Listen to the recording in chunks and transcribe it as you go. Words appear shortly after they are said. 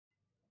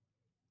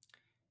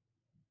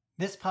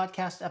This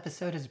podcast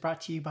episode is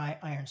brought to you by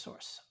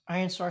ironSource.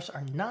 ironSource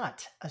are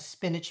not a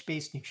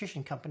spinach-based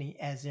nutrition company,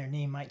 as their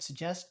name might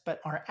suggest,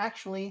 but are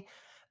actually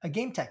a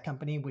game tech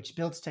company which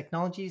builds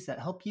technologies that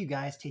help you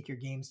guys take your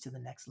games to the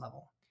next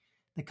level.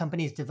 The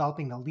company is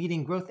developing the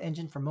leading growth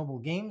engine for mobile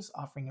games,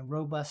 offering a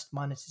robust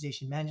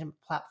monetization management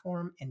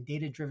platform and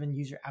data-driven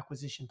user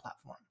acquisition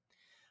platform.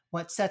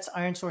 What sets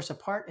ironSource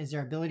apart is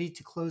their ability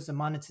to close the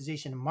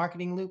monetization and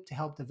marketing loop to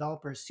help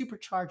developers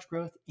supercharge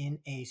growth in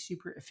a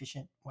super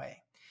efficient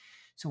way.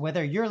 So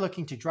whether you're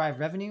looking to drive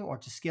revenue or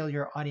to scale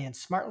your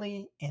audience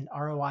smartly and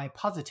ROI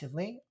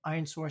positively,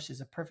 ironSource is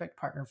a perfect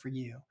partner for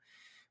you.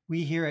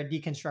 We here at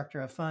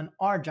Deconstructor of Fun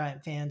are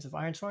giant fans of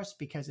ironSource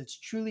because it's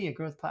truly a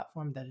growth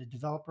platform that a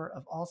developer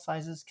of all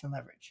sizes can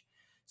leverage.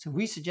 So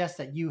we suggest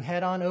that you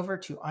head on over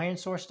to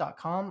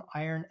ironsource.com,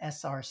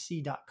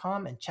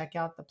 ironsrc.com, and check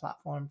out the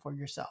platform for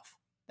yourself.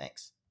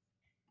 Thanks.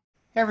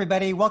 Hey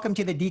everybody, welcome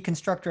to the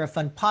Deconstructor of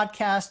Fun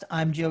podcast.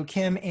 I'm Joe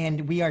Kim,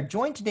 and we are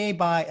joined today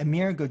by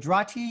Amir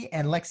Gujrati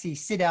and Lexi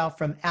Sidow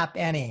from App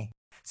Annie.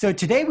 So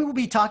today we will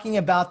be talking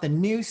about the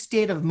new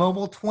State of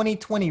Mobile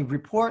 2020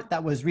 report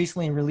that was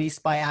recently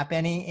released by App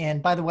Annie.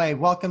 And by the way,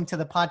 welcome to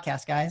the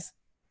podcast, guys.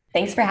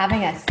 Thanks for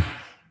having us.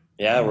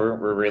 Yeah,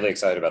 we're really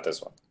excited about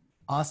this one.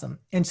 Awesome.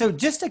 And so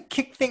just to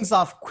kick things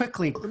off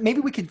quickly,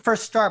 maybe we could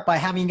first start by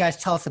having you guys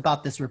tell us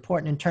about this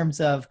report in terms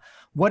of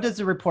what does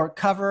the report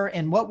cover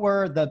and what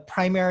were the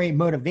primary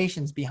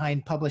motivations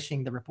behind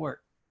publishing the report?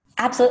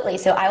 Absolutely.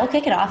 So I will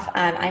kick it off.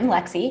 I'm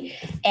Lexi.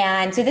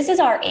 And so this is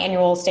our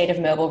annual State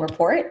of Mobile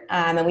report.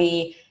 And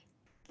we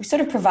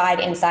sort of provide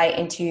insight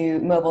into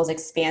mobile's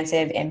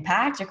expansive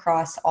impact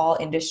across all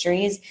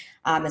industries,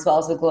 as well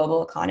as the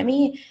global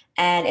economy.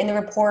 And in the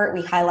report,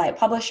 we highlight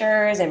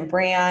publishers and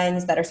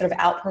brands that are sort of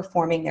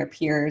outperforming their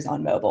peers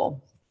on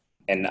mobile.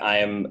 And I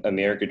am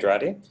Amir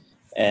Gujrati.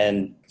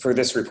 And for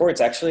this report,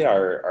 it's actually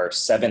our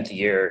seventh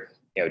year,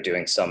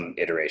 doing some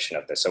iteration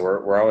of this. So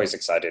we're always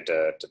excited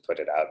to put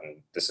it out, and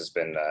this has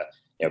been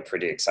a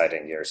pretty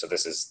exciting year. So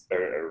this is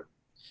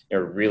a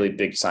really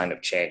big sign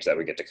of change that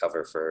we get to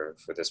cover for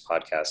this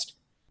podcast.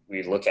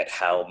 We look at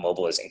how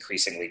mobile has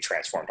increasingly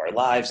transformed our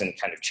lives and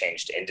kind of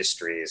changed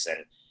industries.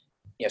 And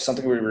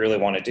something we really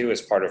want to do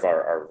as part of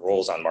our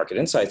roles on Market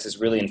Insights is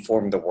really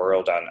inform the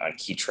world on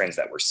key trends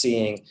that we're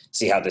seeing,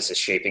 see how this is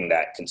shaping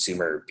that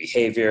consumer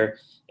behavior,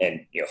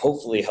 and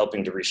hopefully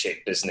helping to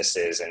reshape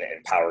businesses and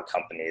empower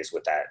companies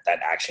with that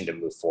action to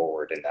move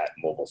forward in that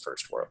mobile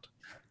first world.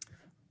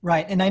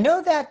 Right. And I know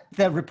that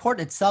the report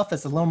itself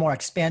is a little more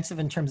expansive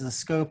in terms of the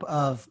scope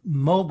of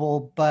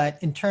mobile, but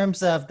in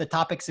terms of the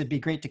topics it'd be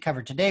great to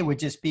cover today would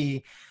just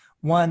be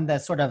one, the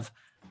sort of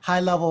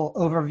high level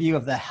overview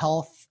of the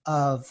health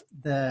of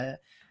the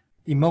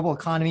mobile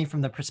economy from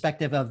the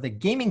perspective of the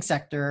gaming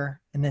sector.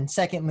 And then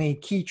secondly,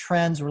 key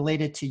trends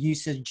related to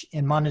usage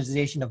and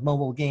monetization of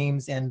mobile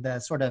games and the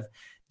sort of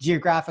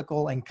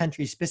geographical and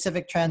country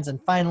specific trends. And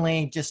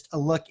finally, just a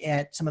look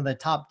at some of the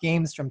top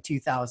games from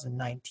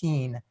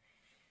 2019.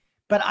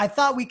 But I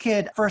thought we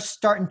could first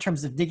start in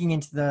terms of digging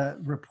into the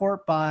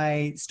report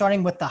by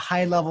starting with the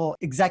high level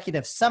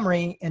executive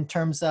summary in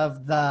terms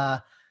of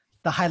the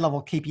high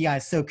level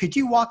KPIs. So could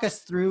you walk us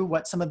through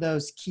what some of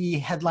those key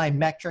headline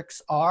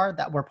metrics are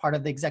that were part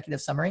of the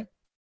executive summary?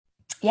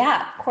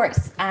 Yeah, of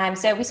course.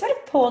 So we sort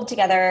of pulled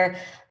together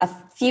a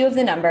few of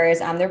the numbers.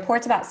 The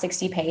report's about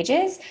 60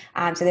 pages.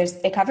 So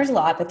it covers a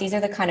lot, but these are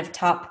the kind of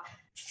top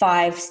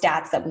 5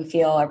 stats that we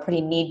feel are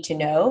pretty need to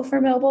know for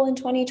mobile in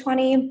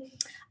 2020.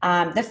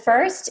 The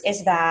first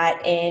is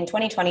that in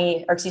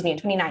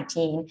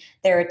 2019,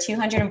 there are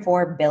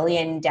 204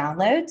 billion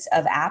downloads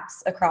of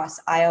apps across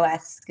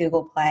iOS,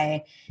 Google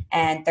Play,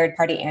 and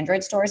third-party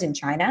Android stores in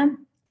China.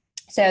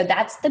 So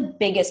that's the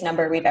biggest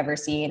number we've ever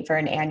seen for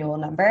an annual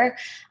number.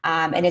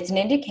 And it's an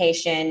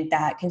indication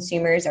that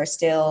consumers are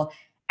still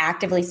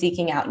actively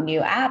seeking out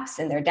new apps,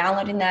 and they're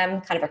downloading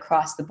them kind of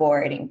across the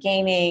board in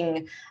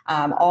gaming,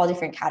 all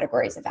different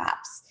categories of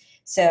apps.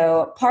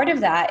 So part of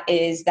that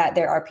is that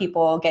there are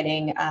people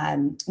getting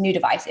new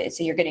devices.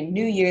 So you're getting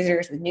new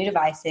users with new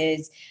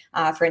devices,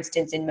 for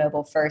instance, in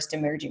mobile first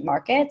emerging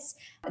markets.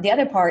 The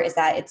other part is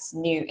that it's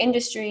new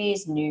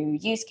industries, new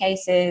use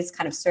cases,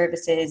 kind of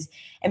services,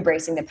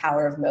 embracing the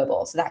power of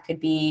mobile. So that could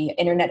be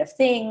Internet of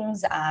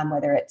Things,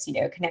 whether it's,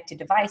 connected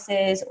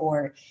devices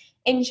or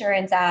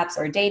insurance apps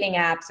or dating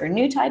apps or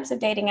new types of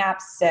dating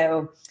apps.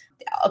 So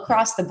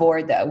across the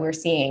board, though, we're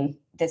seeing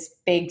this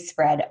big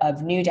spread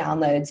of new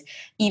downloads,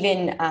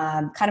 even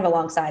kind of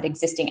alongside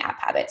existing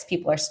app habits.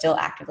 People are still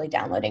actively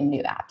downloading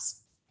new apps.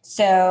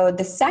 So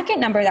the second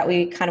number that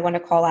we kind of want to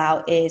call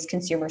out is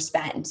consumer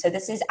spend. So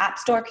this is App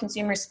Store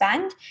consumer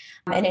spend.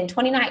 And in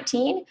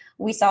 2019,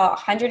 we saw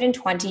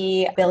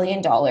 $120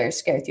 billion go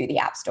through the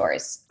app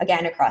stores,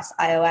 again, across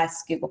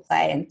iOS, Google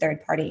Play, and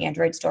third-party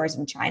Android stores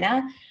in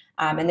China.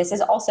 And this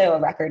is also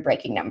a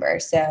record-breaking number.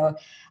 So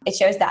it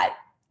shows that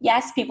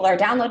yes, people are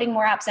downloading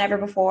more apps than ever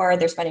before.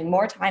 They're spending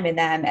more time in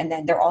them. And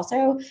then they're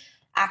also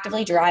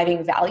actively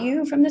deriving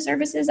value from the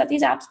services that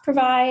these apps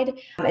provide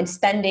and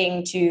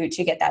spending to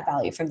get that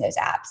value from those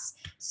apps.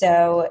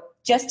 So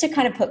just to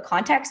kind of put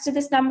context to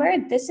this number,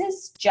 this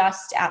is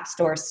just App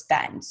Store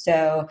spend.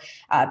 So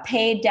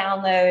paid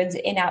downloads,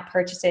 in-app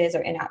purchases,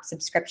 or in-app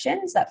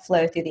subscriptions that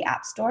flow through the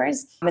app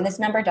stores. And this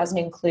number doesn't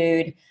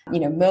include,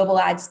 mobile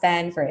ad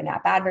spend for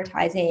in-app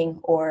advertising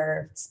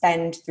or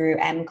spend through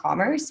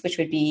m-commerce, which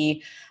would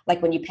be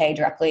like when you pay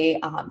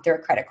directly through a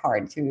credit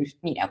card through,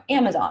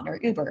 Amazon or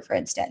Uber, for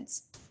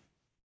instance.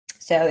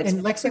 So it's—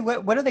 And Lexi,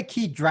 what are the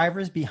key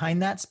drivers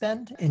behind that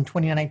spend? In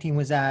 2019,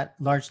 was that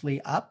largely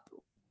up?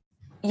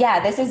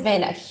 Yeah, this has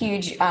been a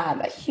huge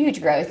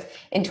growth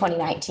in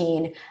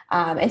 2019.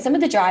 And some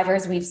of the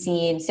drivers we've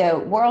seen, so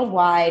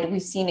worldwide,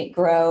 we've seen it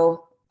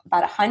grow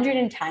about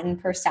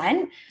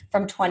 110%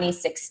 from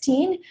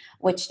 2016,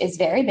 which is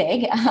very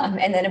big,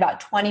 and then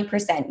about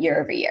 20%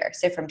 year over year,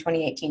 so from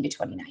 2018 to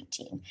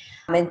 2019.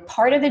 And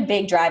part of the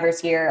big drivers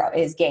here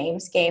is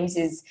games. Games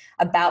is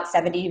about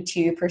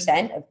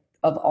 72%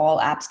 of all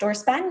App Store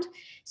spend.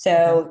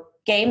 So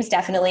games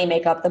definitely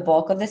make up the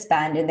bulk of the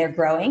spend, and they're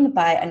growing.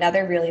 But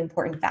another really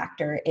important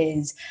factor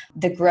is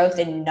the growth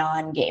in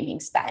non-gaming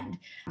spend.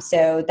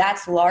 So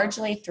that's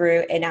largely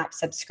through in-app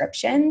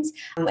subscriptions,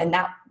 and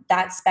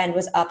that spend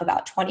was up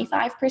about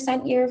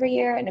 25% year over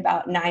year and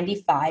about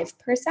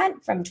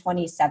 95% from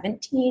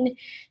 2017.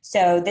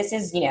 So this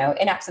is,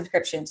 in-app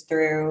subscriptions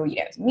through,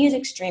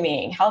 music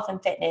streaming, health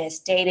and fitness,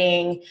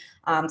 dating,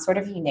 sort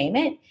of you name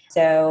it.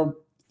 So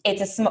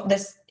it's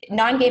this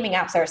non-gaming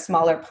apps are a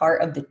smaller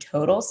part of the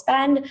total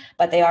spend,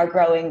 but they are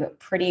growing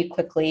pretty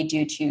quickly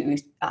due to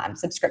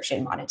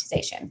subscription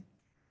monetization.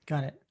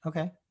 Got it.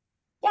 Okay.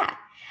 Yeah.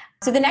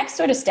 So the next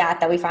sort of stat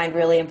that we find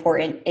really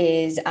important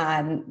is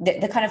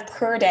the kind of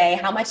per day,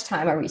 how much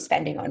time are we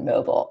spending on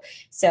mobile?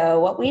 So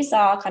what we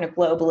saw kind of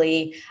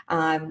globally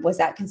was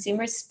that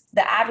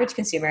the average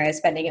consumer is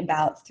spending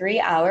about 3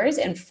 hours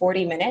and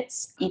 40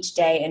 minutes each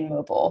day in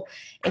mobile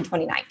in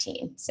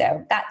 2019.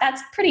 So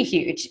that's pretty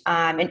huge.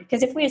 And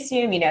because if we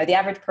assume, the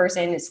average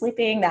person is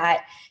sleeping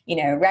that,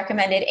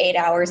 recommended 8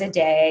 hours a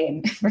day,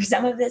 and for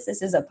some of this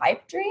is a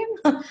pipe dream,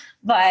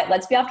 but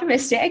let's be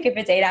optimistic. If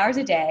it's 8 hours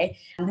a day,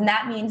 then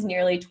that means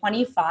nearly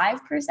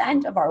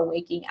 25% of our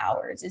waking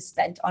hours is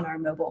spent on our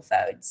mobile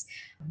phones,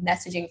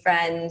 messaging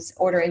friends,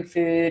 ordering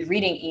food,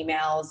 reading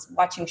emails,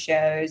 watching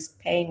shows,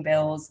 paying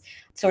bills,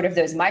 sort of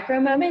those micro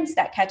moments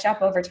that catch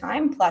up over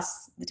time,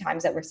 plus the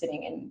times that we're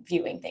sitting and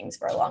viewing things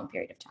for a long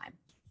period of time.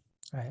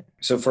 Right.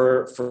 So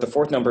for the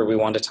fourth number, we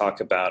want to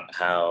talk about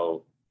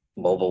how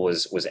mobile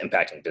was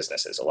impacting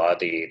businesses. A lot of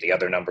the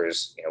other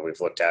numbers, we've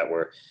looked at,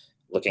 we're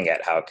looking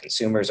at how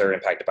consumers are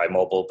impacted by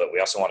mobile, but we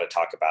also want to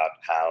talk about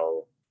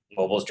how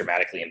mobile is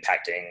dramatically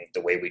impacting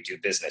the way we do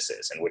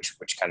businesses and which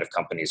kind of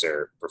companies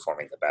are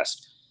performing the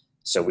best.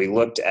 So we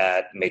looked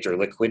at major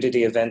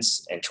liquidity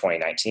events in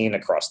 2019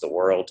 across the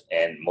world,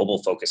 and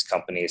mobile-focused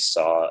companies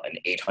saw an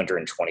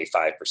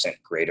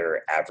 825%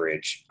 greater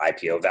average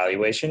IPO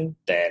valuation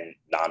than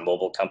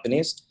non-mobile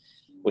companies,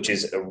 which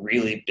is a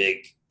really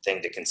big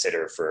thing to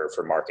consider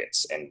for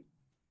markets. And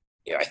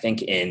I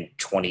think in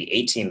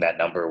 2018, that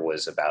number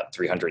was about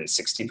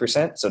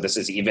 360%. So this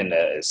is even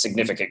a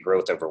significant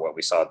growth over what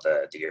we saw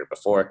the year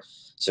before.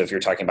 So if you're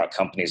talking about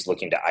companies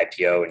looking to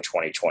IPO in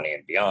 2020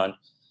 and beyond,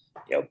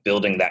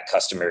 building that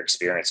customer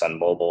experience on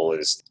mobile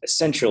is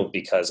essential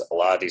because a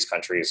lot of these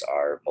countries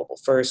are mobile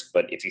first.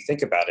 But if you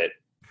think about it,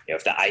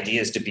 if the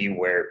idea is to be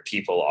where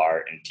people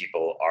are and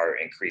people are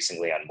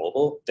increasingly on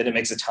mobile, then it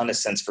makes a ton of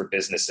sense for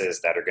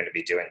businesses that are going to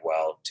be doing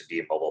well to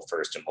be mobile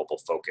first and mobile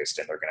focused,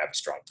 and they're going to have a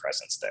strong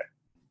presence there.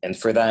 And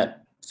for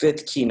that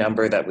fifth key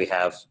number that we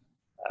have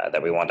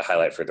that we want to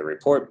highlight for the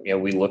report,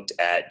 we looked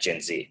at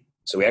Gen Z.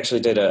 So we actually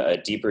did a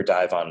deeper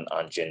dive on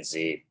Gen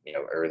Z,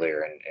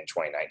 earlier in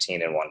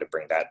 2019, and wanted to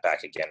bring that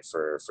back again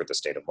for the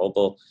state of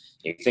mobile.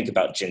 You think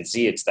about Gen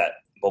Z, it's that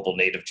mobile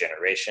native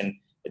generation.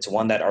 It's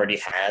one that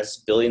already has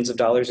billions of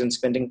dollars in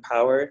spending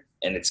power,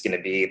 and it's going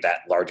to be that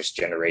largest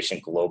generation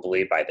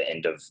globally by the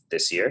end of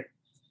this year.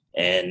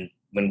 And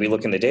when we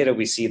look in the data,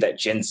 we see that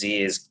Gen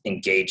Z is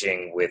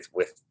engaging with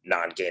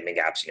non-gaming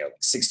apps,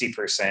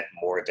 60%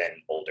 more than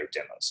older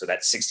demos. So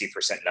that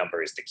 60%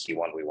 number is the key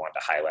one we want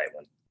to highlight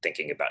when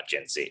thinking about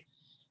Gen Z.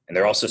 And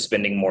they're also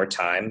spending more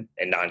time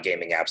in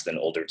non-gaming apps than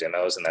older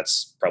demos, and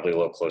that's probably a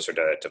little closer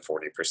to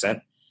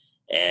 40%.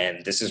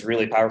 And this is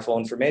really powerful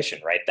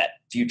information, right? That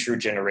future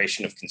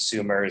generation of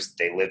consumers,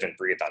 they live and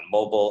breathe on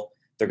mobile.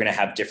 They're going to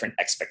have different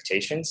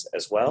expectations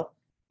as well.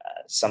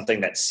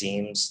 Something that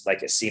seems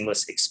like a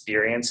seamless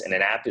experience in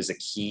an app is a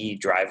key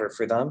driver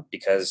for them,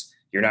 because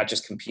you're not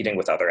just competing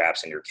with other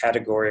apps in your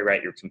category,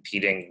 right? You're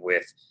competing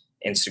with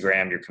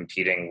Instagram, you're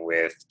competing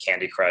with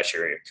Candy Crush,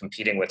 you're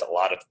competing with a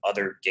lot of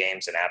other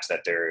games and apps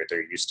that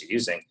they're used to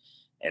using.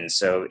 And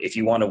so if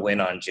you want to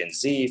win on Gen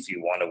Z, if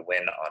you want to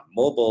win on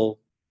mobile,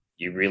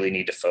 you really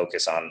need to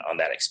focus on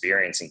that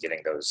experience and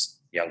getting those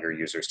younger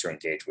users to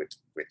engage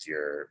with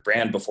your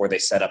brand before they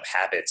set up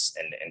habits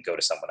and go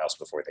to someone else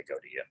before they go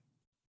to you.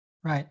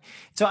 Right.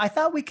 So I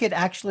thought we could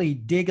actually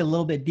dig a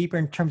little bit deeper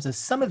in terms of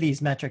some of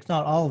these metrics,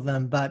 not all of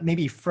them, but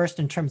maybe first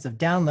in terms of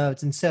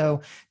downloads. And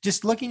so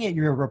just looking at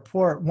your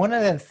report, one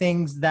of the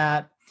things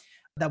that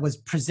that was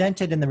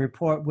presented in the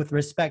report with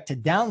respect to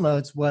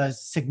downloads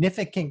was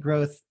significant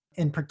growth,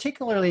 and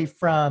particularly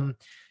from,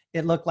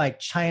 it looked like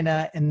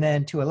China, and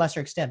then to a lesser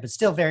extent, but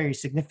still very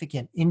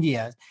significant,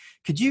 India.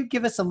 Could you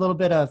give us a little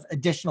bit of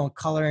additional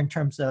color in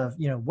terms of,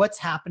 what's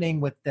happening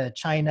with the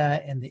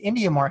China and the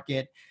India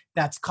market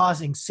that's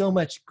causing so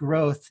much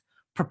growth,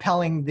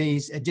 propelling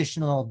these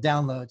additional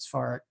downloads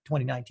for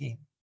 2019?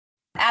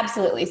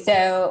 Absolutely.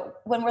 So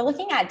when we're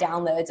looking at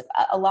downloads,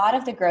 a lot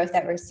of the growth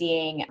that we're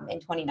seeing in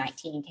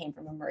 2019 came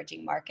from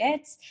emerging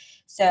markets.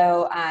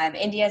 So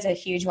India is a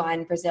huge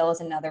one. Brazil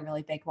is another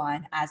really big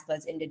one, as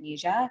was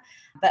Indonesia.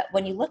 But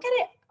when you look at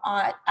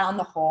it on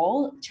the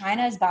whole,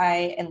 China is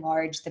by and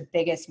large the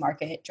biggest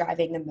market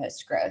driving the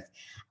most growth.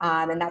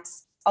 And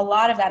a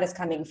lot of that is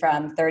coming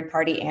from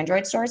third-party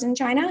Android stores in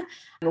China,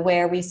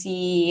 where we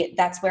see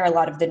that's where a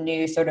lot of the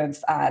new sort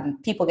of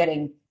people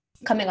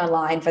coming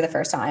online for the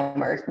first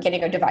time or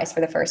getting a device for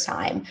the first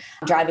time,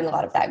 driving a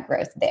lot of that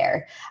growth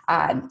there.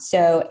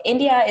 So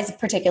India is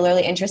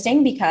particularly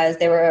interesting because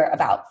there were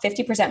about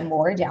 50%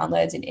 more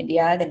downloads in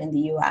India than in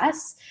the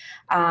US.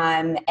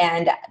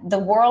 And the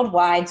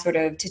worldwide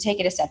to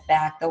take it a step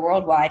back, the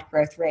worldwide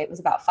growth rate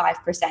was about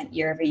 5%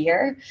 year over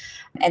year.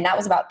 And that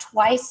was about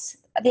twice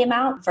the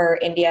amount for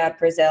India,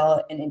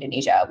 Brazil, and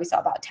Indonesia. We saw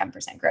about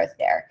 10% growth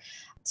there.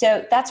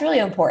 So that's really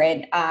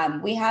important.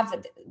 We have,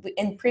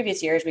 in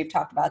previous years, we've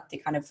talked about the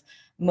kind of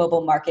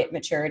mobile market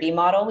maturity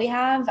model we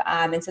have.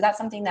 And so that's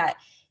something that,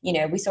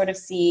 we sort of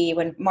see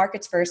when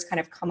markets first kind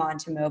of come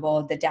onto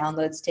mobile, the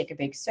downloads take a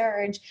big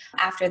surge.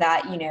 After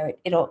that,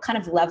 it'll kind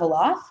of level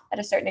off at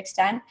a certain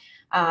extent.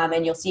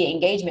 And you'll see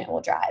engagement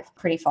will drive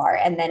pretty far.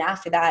 And then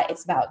after that,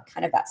 it's about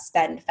kind of that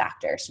spend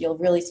factor. So you'll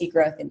really see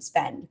growth in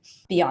spend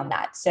beyond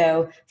that.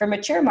 So for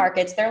mature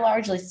markets, they're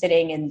largely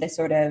sitting in the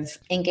sort of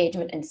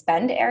engagement and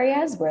spend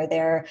areas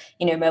where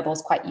mobile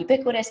is quite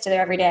ubiquitous to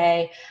their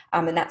everyday.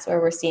 And that's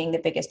where we're seeing the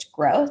biggest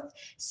growth.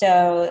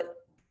 So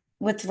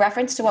with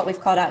reference to what we've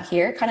called out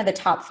here, kind of the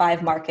top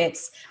 5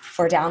 markets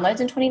for downloads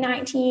in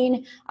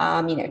 2019,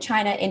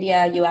 China,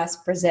 India, US,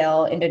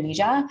 Brazil,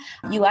 Indonesia.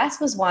 US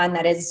was one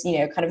that is,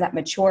 kind of that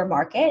mature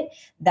market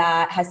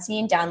that has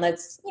seen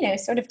downloads,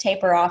 sort of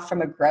taper off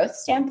from a growth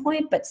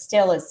standpoint, but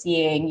still is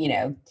seeing,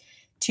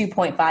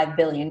 2.5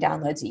 billion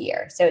downloads a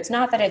year. So it's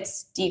not that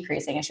it's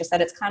decreasing, it's just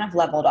that it's kind of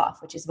leveled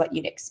off, which is what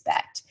you'd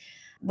expect.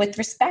 With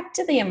respect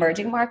to the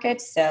emerging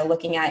markets, so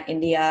looking at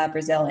India,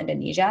 Brazil,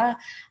 Indonesia,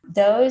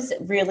 those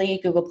really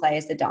Google Play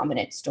is the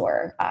dominant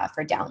store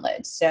for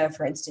downloads. So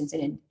for instance,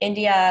 in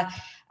India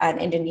and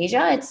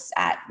Indonesia, it's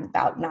at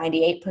about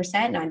 98%,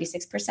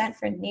 96%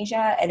 for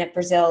Indonesia. And at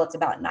Brazil, it's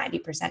about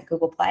 90%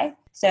 Google Play.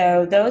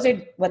 So those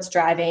are what's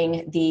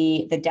driving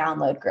the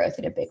download growth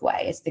in a big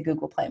way, is the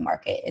Google Play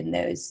market in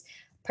those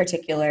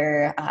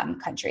particular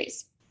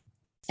countries.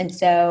 And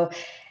so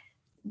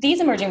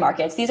these emerging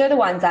markets, these are the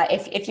ones that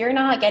if you're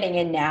not getting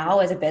in now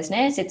as a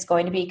business, it's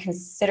going to be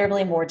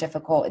considerably more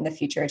difficult in the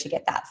future to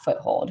get that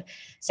foothold.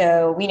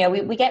 So, we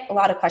get a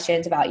lot of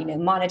questions about,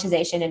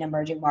 monetization in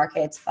emerging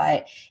markets,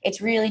 but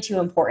it's really too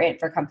important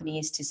for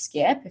companies to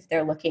skip if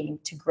they're looking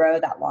to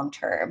grow that long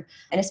term.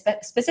 And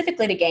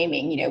specifically to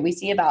gaming, we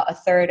see about a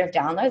third of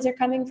downloads are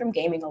coming from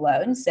gaming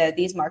alone. So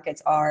these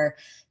markets are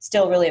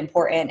still really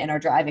important and are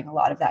driving a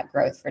lot of that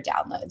growth for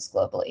downloads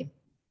globally.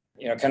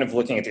 Kind of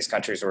looking at these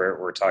countries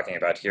we're talking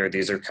about here,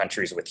 these are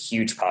countries with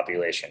huge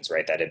populations,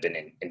 right, that have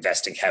been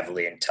investing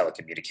heavily in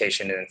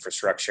telecommunication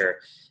infrastructure,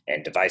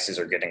 and devices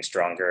are getting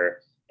stronger.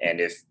 And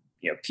if,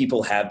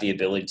 people have the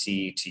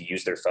ability to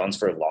use their phones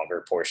for a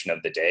longer portion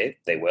of the day,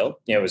 they will.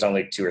 It was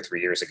only 2 or 3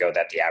 years ago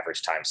that the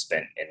average time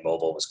spent in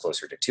mobile was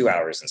closer to 2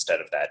 hours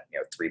instead of that,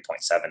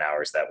 3.7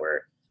 hours that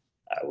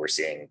we're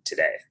seeing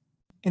today.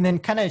 And then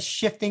kind of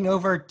shifting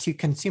over to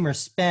consumer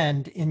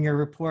spend, in your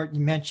report,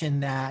 you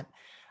mentioned that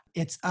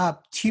it's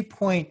up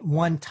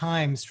 2.1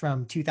 times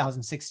from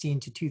 2016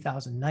 to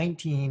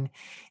 2019.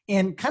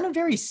 And kind of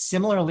very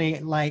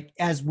similarly, like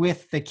as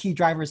with the key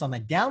drivers on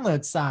the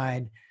download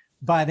side,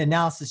 by the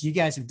analysis you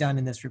guys have done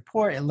in this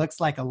report, it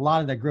looks like a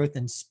lot of the growth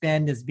in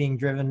spend is being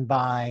driven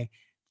by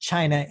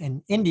China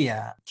and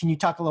India. Can you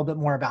talk a little bit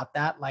more about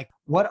that? Like,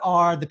 what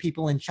are the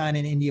people in China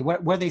and India?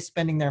 What are they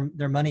spending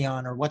their money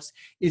on? Or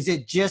is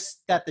it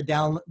just that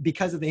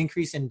because of the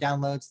increase in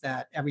downloads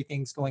that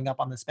everything's going up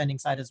on the spending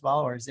side as well?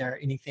 Or is there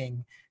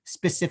anything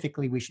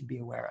specifically we should be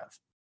aware of?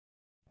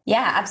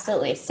 Yeah,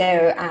 absolutely.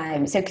 So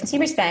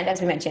consumer spend,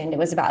 as we mentioned, it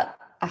was about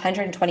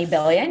 120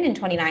 billion in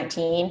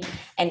 2019.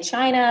 And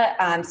China,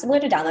 similar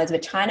to downloads,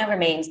 but China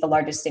remains the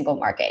largest single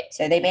market.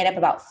 So they made up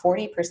about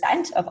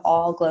 40% of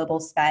all global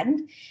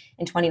spend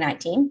in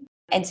 2019.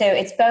 And so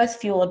it's both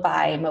fueled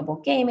by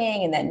mobile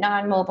gaming and then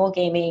non-mobile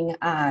gaming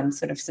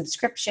sort of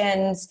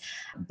subscriptions.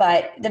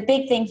 But the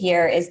big thing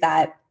here is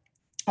that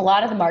a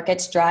lot of the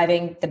markets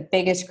driving the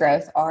biggest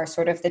growth are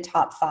sort of the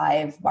top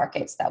 5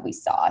 markets that we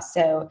saw.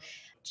 So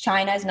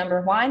China is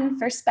number 1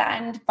 for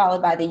spend,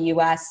 followed by the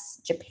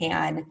US,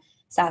 Japan,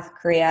 South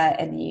Korea,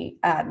 and the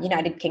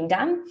United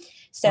Kingdom.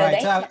 So right.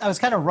 So I was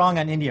kind of wrong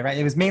on India, right?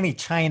 It was mainly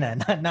China,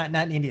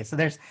 not India. So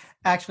there's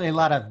actually a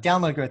lot of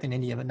download growth in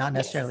India, but not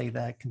necessarily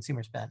the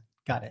consumer spend.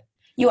 Got it.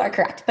 You are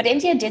correct. But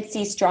India did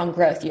see strong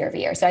growth year over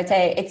year. So I'd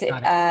say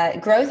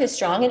growth is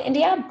strong in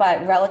India,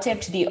 but relative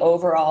to the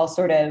overall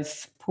sort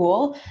of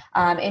pool,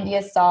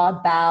 India saw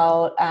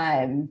about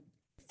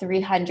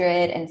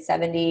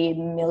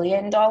 $370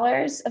 million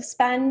of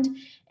spend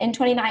in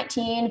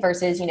 2019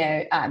 versus,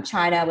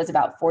 China was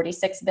about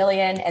 46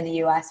 billion and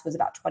the US was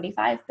about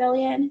 25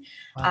 billion.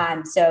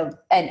 Wow.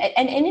 And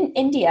in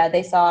India,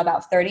 they saw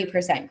about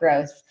 30%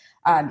 growth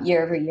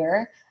year over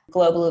year.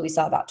 Globally, we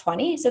saw about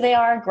 20. So they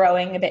are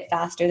growing a bit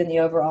faster than the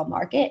overall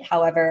market.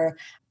 However,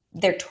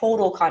 their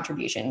total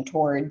contribution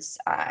towards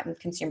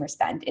consumer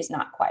spend is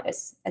not quite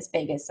as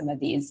big as some of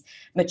these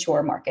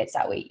mature markets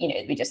that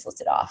we just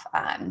listed off.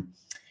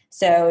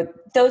 So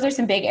those are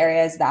some big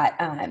areas that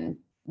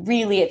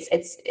really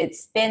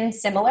it's been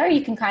similar.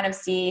 You can kind of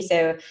see,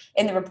 so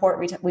in the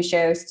report we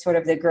show sort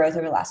of the growth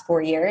over the last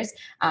 4 years,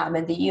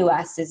 and the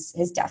US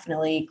has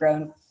definitely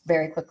grown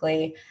very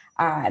quickly.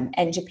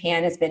 And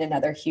Japan has been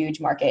another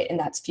huge market, and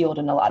that's fueled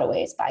in a lot of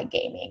ways by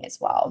gaming as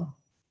well.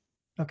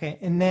 Okay.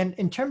 And then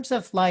in terms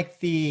of like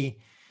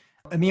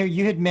Amir,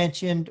 you had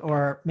mentioned,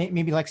 or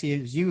maybe Lexi,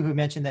 it was you who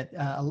mentioned that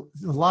a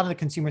lot of the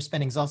consumer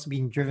spending is also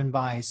being driven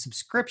by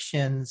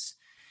subscriptions.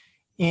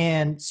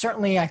 And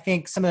certainly I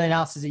think some of the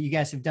analysis that you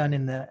guys have done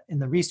in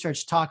the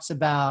research talks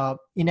about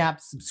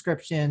in-app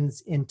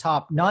subscriptions in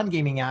top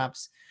non-gaming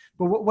apps.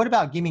 But what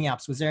about gaming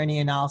apps? Was there any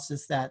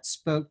analysis that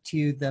spoke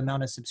to the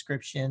amount of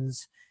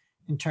subscriptions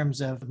in terms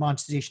of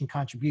monetization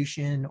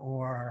contribution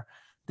or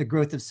the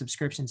growth of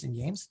subscriptions in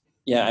games?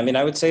 Yeah, I mean,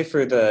 I would say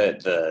for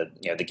the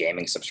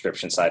gaming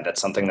subscription side,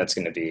 that's something that's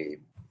going to be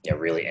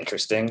really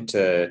interesting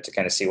to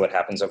kind of see what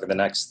happens over the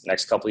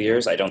next couple of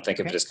years. I don't think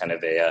of it as kind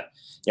of a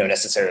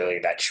necessarily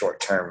that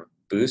short-term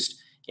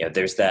boost.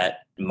 There's that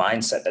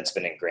mindset that's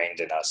been ingrained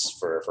in us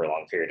for a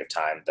long period of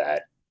time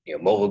that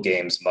mobile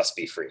games must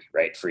be free,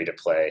 right? Free to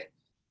play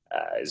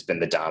has been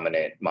the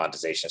dominant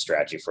monetization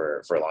strategy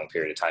for a long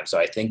period of time. So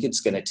I think it's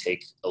going to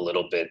take a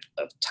little bit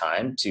of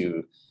time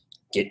to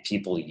get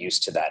people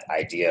used to that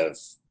idea of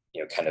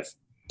kind of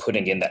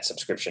putting in that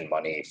subscription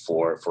money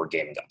for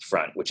gaming up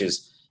front, which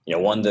is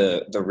one of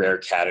the rare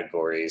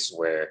categories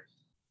where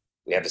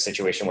we have a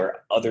situation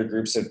where other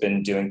groups have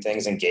been doing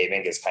things and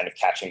gaming is kind of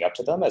catching up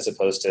to them, as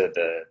opposed to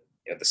the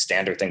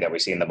standard thing that we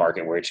see in the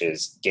market, which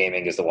is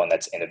gaming is the one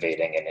that's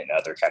innovating and in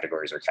other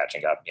categories are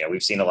catching up.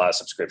 We've seen a lot of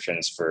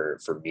subscriptions for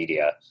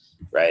media,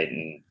 right?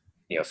 And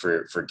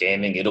for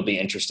gaming, it'll be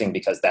interesting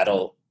because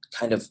that'll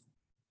kind of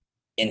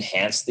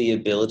enhance the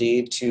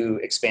ability to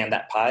expand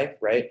that pie,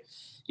 right?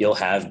 You'll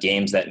have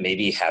games that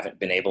maybe haven't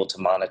been able to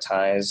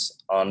monetize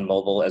on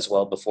mobile as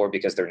well before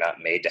because they're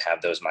not made to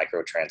have those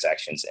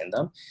microtransactions in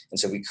them. And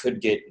so we could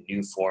get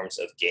new forms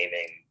of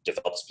gaming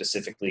developed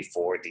specifically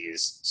for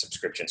these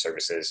subscription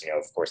services,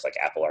 of course, like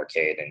Apple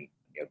Arcade and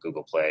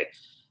Google Play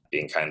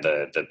being kind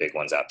of the big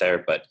ones out there.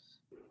 But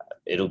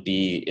it'll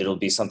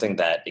be something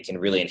that it can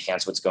really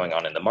enhance what's going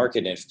on in the market.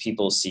 And if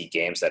people see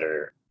games that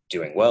are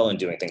doing well and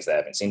doing things they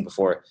haven't seen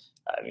before,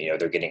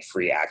 they're getting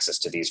free access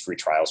to these free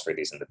trials for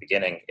these in the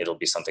beginning. It'll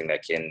be something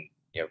that can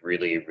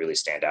really, really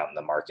stand out in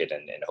the market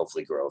and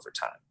hopefully grow over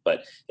time.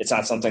 But it's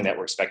not something that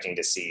we're expecting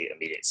to see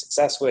immediate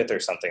success with or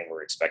something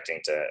we're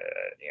expecting to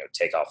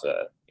take off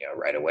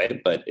right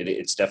away. But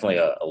it's definitely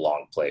a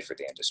long play for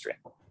the industry.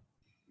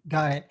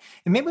 Got it.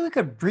 And maybe we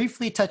could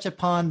briefly touch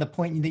upon the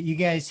point that you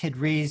guys had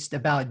raised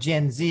about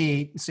Gen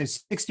Z. So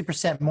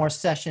 60% more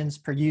sessions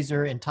per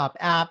user in top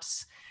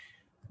apps.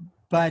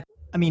 But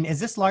I mean, is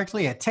this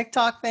largely a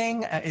TikTok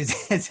thing?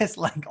 Is this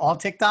like all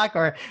TikTok,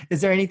 or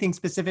is there anything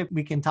specific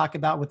we can talk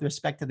about with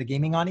respect to the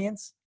gaming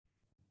audience?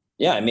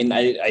 Yeah, I mean,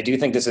 I do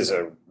think this is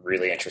a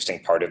really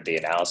interesting part of the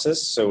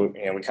analysis. So,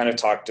 we kind of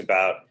talked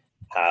about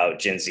how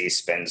Gen Z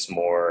spends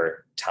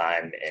more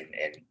time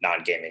in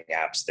non-gaming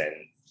apps than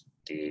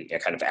the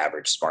kind of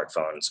average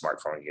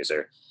smartphone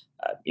user.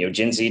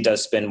 Gen Z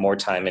does spend more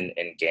time in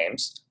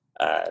games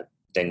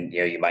than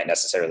you might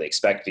necessarily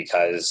expect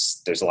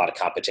because there's a lot of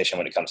competition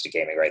when it comes to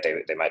gaming, right?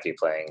 They might be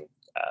playing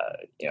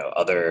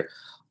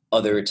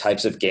other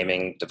types of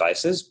gaming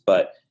devices,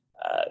 but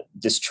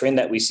this trend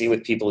that we see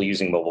with people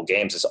using mobile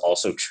games is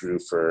also true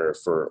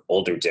for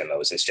older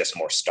demos. It's just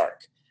more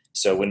stark.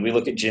 So when we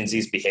look at Gen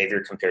Z's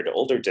behavior compared to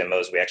older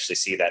demos, we actually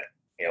see that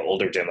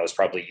older demos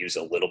probably use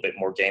a little bit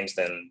more games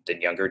than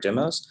younger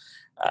demos,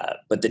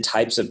 but the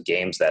types of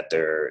games that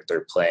they're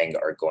playing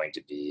are going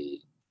to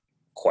be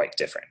quite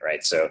different,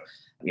 right? So,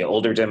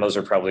 older demos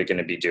are probably going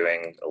to be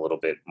doing a little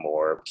bit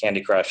more Candy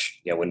Crush.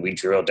 When we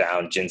drill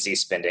down, Gen Z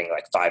spending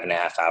like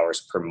 5.5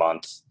 hours per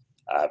month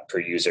per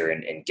user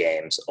in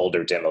games.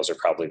 Older demos are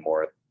probably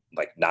more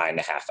like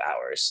 9.5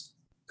 hours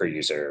per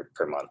user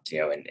per month,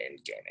 in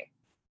gaming.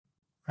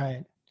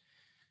 Right.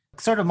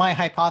 Sort of my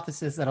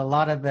hypothesis that a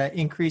lot of the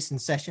increase in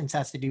sessions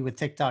has to do with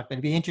TikTok, but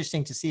it'd be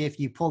interesting to see if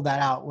you pulled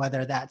that out,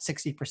 whether that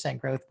 60%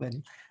 growth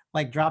would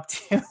like drop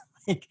to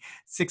like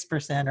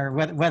 6% or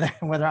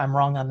whether I'm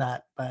wrong on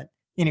that. But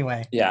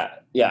Anyway. Yeah.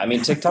 I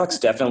mean, TikTok's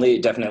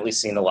definitely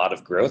seen a lot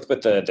of growth,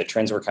 but the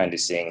trends we're kind of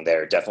seeing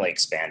there definitely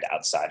expand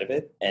outside of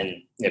it.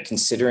 And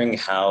considering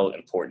how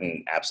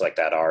important apps like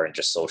that are and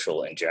just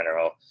social in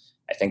general,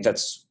 I think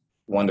that's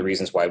one of the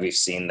reasons why we've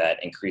seen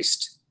that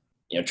increased,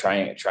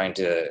 trying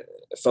to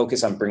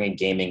focus on bringing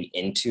gaming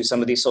into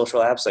some of these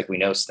social apps. Like we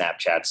know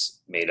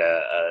Snapchat's made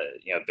a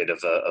bit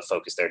of a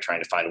focus there,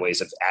 trying to find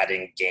ways of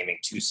adding gaming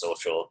to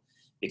social.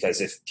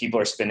 Because if people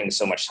are spending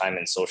so much time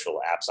in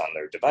social apps on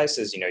their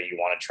devices, you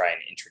want to try and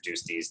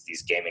introduce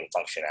these gaming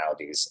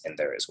functionalities in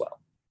there as well.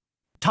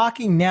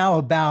 Talking now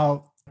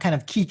about kind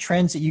of key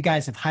trends that you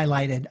guys have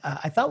highlighted,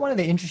 I thought one of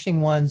the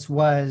interesting ones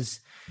was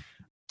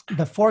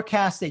the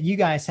forecast that you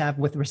guys have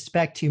with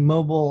respect to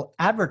mobile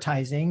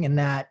advertising, and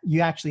that you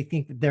actually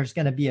think that there's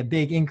going to be a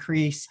big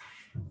increase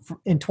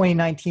in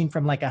 2019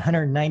 from like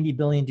 190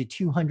 billion to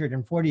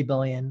 240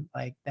 billion,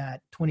 like that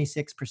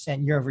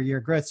 26% year over year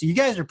growth. So you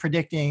guys are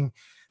predicting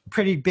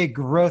pretty big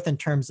growth in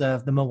terms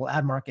of the mobile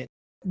ad market.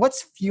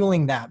 What's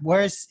fueling that?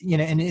 Where's,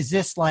 and is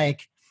this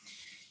like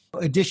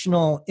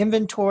additional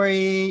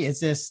inventory? Is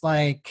this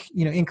like,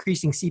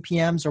 increasing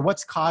CPMs, or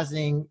what's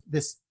causing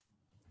this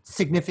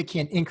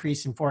significant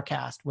increase in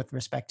forecast with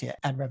respect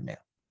to ad revenue?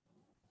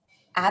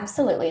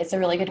 Absolutely. It's a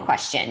really good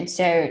question.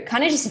 So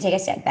kind of just to take a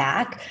step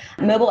back,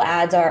 mobile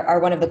ads are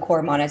one of the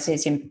core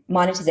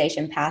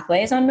monetization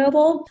pathways on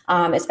mobile,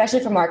 especially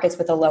for markets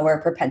with a lower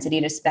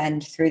propensity to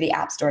spend through the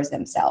app stores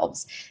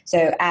themselves.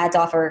 So ads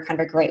offer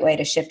kind of a great way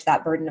to shift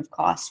that burden of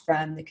cost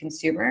from the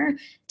consumer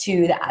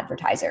to the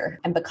advertiser.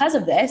 And because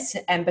of this,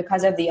 and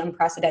because of the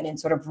unprecedented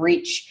sort of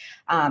reach,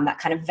 that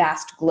kind of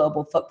vast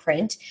global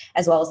footprint,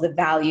 as well as the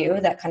value,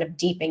 that kind of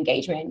deep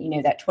engagement,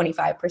 that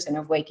 25%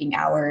 of waking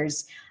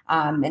hours,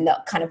 and the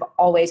kind of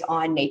always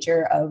on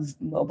nature of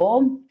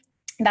mobile,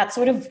 that's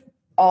sort of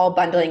all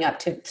bundling up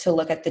to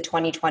look at the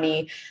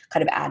 2020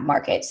 kind of ad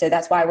market. So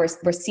that's why we're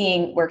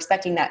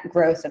expecting that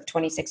growth of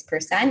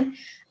 26%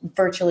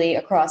 virtually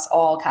across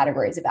all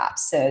categories of apps.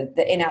 So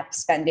the in-app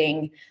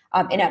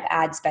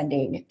ad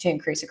spending to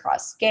increase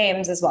across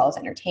games as well as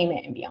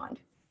entertainment and beyond.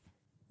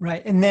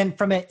 Right. And then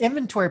from an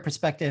inventory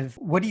perspective,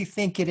 what do you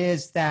think it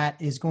is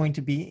that is going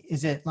to be?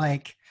 Is it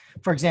like,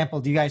 for example,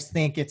 do you guys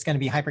think it's going to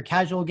be hyper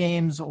casual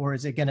games, or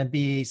is it going to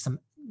be some,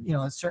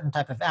 a certain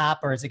type of app,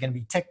 or is it going to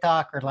be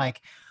TikTok, or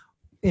like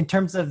in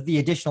terms of the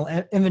additional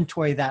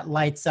inventory that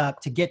lights up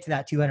to get to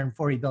that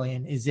 240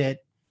 billion? Is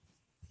it,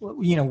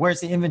 where's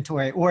the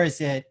inventory, or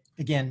is it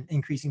again,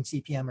 increasing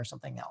CPM or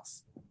something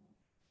else?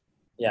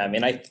 Yeah, I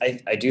mean,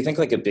 I do think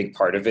like a big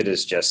part of it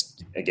is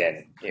just,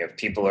 again,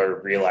 people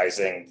are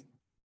realizing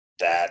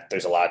that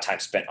there's a lot of time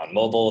spent on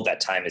mobile, that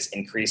time is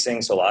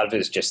increasing. So a lot of it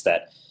is just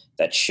that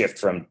shift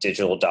from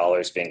digital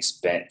dollars being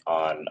spent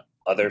on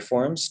other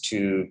forms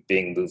to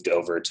being moved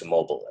over to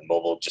mobile, and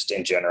mobile just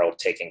in general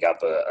taking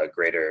up a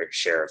greater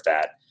share of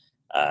that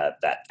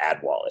ad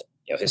wallet.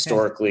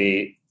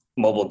 Historically,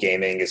 mobile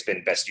gaming has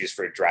been best used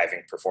for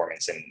driving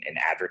performance in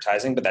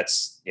advertising, but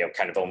that's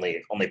kind of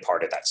only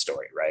part of that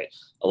story, right?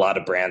 A lot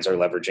of brands are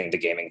leveraging the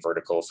gaming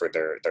vertical for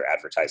their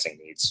advertising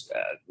needs.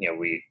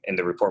 We in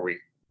the report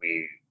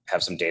we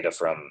have some data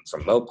from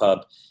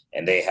MoPub,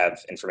 and they have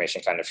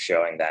information kind of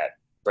showing that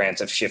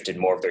brands have shifted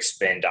more of their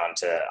spend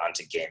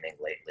onto gaming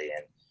lately.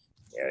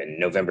 And in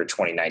November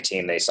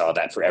 2019, they saw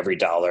that for every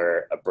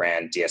dollar a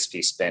brand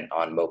DSP spent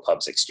on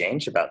MoPub's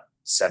exchange, about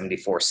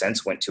 74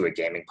 cents went to a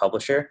gaming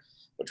publisher,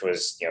 which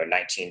was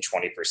 19-20%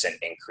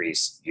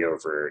 increase year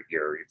over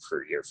year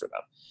for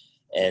them.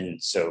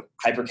 And so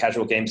hyper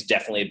casual games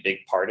definitely a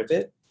big part of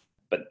it,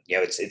 but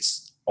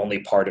it's only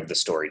part of the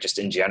story. Just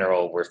in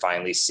general, we're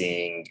finally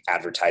seeing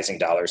advertising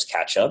dollars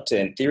catch up to,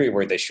 in theory,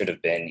 where they should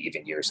have been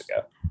even years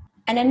ago.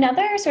 And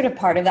another sort of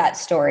part of that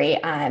story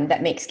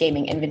that makes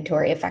gaming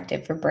inventory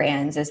effective for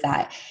brands is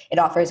that it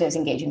offers those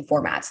engaging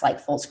formats like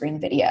full screen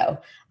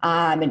video.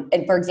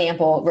 And for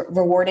example,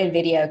 rewarded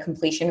video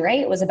completion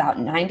rate was about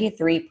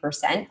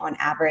 93% on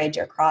average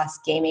across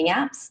gaming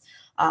apps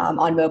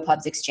on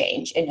MoPub's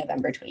exchange in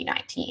November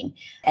 2019.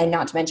 And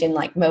not to mention,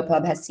 like,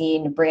 MoPub has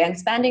seen brand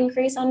spend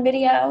increase on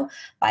video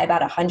by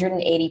about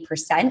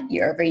 180%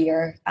 year over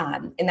year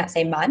in that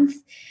same month.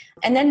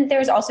 And then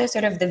there's also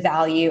sort of the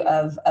value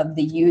of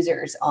the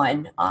users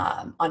on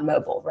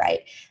mobile,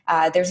 right?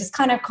 There's this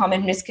kind of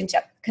common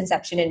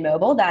misconception in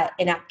mobile that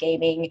in-app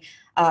gaming,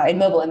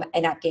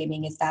 in-app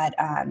gaming is that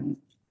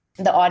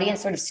the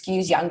audience sort of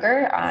skews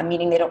younger,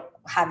 meaning they don't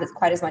have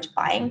quite as much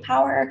buying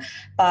power.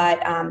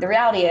 But the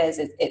reality is,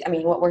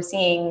 what we're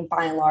seeing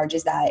by and large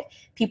is that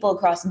people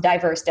across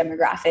diverse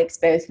demographics,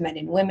 both men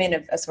and women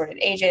of assorted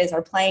ages,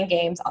 are playing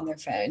games on their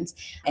phones.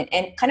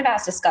 And kind of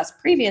as discussed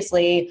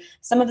previously,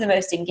 some of the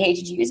most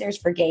engaged users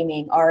for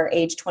gaming are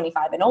age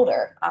 25 and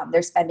older.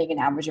 They're spending an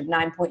average of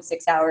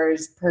 9.6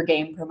 hours per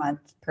game per month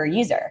per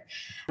user.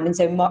 And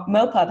so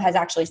MoPub has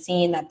actually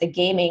seen that the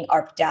gaming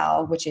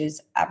ARPDAU, which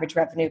is average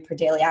revenue per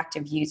daily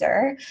active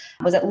user,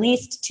 was at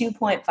least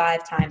 2.5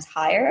 1.5 times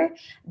higher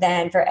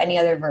than for any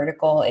other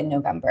vertical in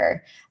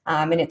November.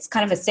 And it's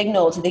kind of a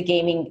signal to the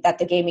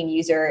gaming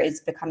user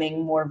is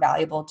becoming more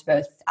valuable to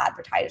both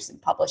advertisers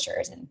and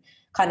publishers, and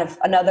kind of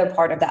another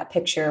part of that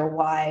picture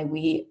why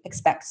we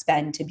expect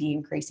spend to be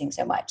increasing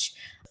so much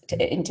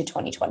into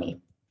 2020.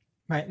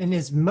 Right. And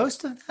is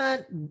most of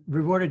that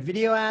rewarded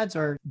video ads,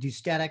 or do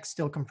static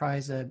still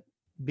comprise a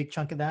big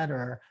chunk of that?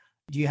 Or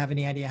do you have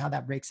any idea how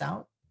that breaks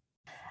out?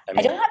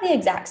 I don't have the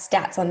exact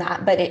stats on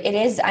that, but it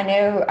is, I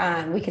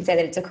know we could say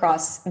that it's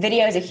across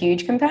video is a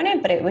huge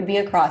component, but it would be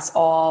across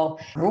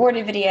all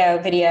rewarded video,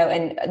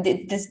 and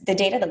the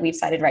data that we've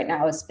cited right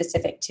now is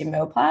specific to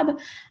MoPub.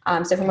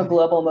 So from a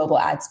global mobile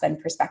ad spend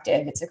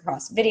perspective, it's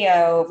across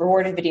video,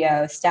 rewarded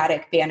video,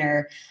 static,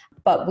 banner,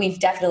 but we've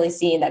definitely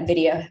seen that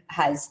video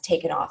has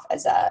taken off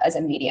as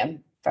a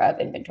medium of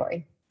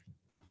inventory.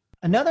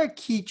 Another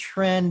key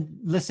trend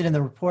listed in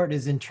the report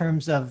is in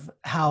terms of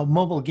how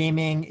mobile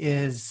gaming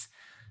is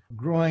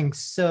growing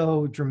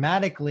so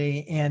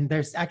dramatically. And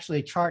there's actually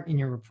a chart in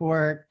your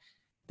report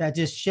that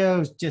just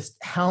shows just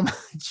how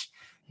much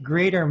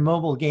greater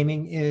mobile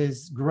gaming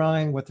is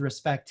growing with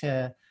respect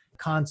to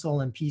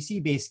console and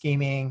PC-based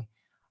gaming.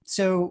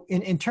 So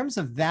in terms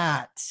of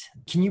that,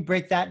 can you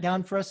break that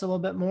down for us a little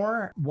bit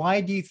more? Why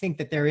do you think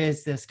that there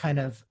is this kind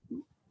of,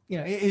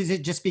 is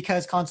it just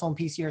because console and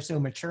PC are so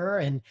mature?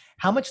 And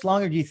how much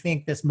longer do you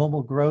think this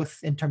mobile growth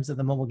in terms of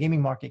the mobile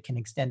gaming market can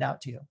extend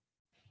out to?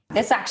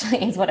 This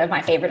actually is one of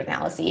my favorite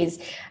analyses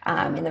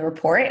in the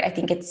report. I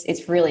think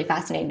it's really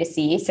fascinating to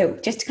see. So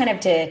just kind of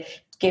to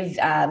give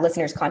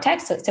listeners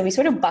context, so we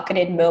sort of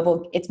bucketed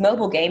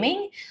mobile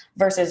gaming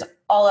versus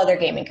all other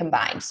gaming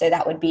combined. So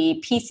that would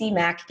be PC,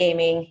 Mac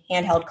gaming,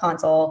 handheld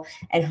console,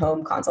 and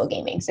home console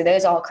gaming. So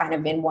those all kind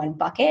of in one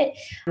bucket.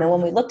 And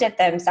when we looked at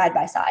them side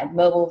by side,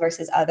 mobile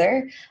versus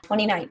other,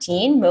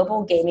 2019,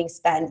 mobile gaming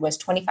spend was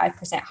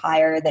 25%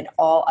 higher than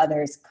all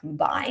others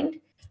combined,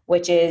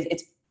 which is,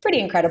 it's pretty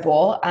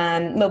incredible.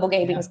 Mobile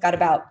gaming's got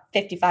about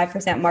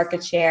 55%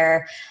 market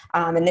share,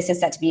 and this is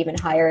set to be even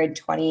higher in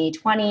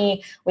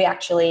 2020. We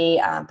actually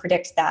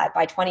predict that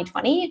by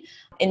 2020,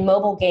 in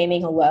mobile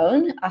gaming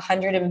alone,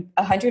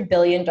 $100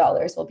 billion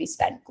will be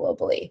spent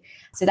globally.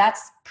 So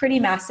that's pretty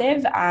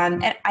massive.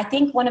 And I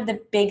think one of the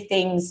big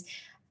things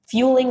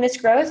fueling this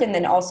growth and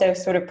then also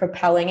sort of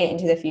propelling it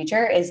into the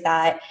future is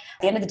that at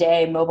the end of the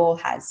day, mobile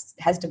has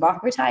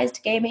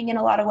democratized gaming in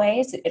a lot of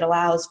ways. It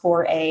allows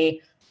for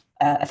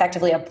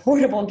effectively a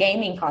portable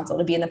gaming console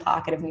to be in the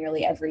pocket of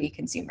nearly every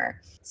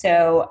consumer.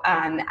 So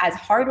as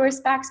hardware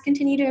specs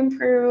continue to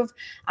improve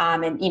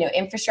and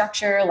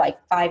infrastructure like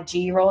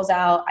 5G rolls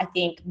out, I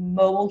think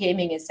mobile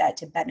gaming is set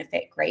to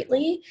benefit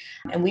greatly.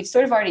 And we've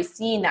sort of already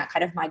seen that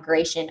kind of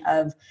migration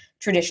of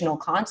traditional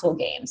console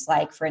games,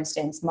 like for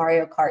instance,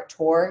 Mario Kart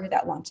Tour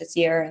that launched this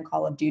year and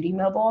Call of Duty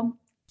Mobile.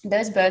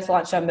 Those both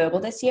launched on mobile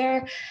this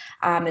year.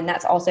 And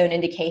that's also an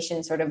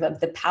indication sort of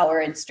the power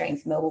and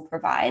strength mobile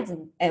provides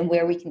and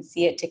where we can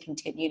see it to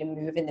continue to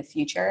move in the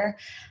future.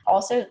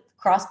 Also,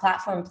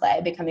 cross-platform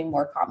play becoming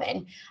more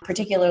common,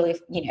 particularly,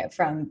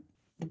 from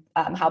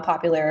how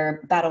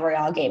popular battle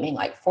royale gaming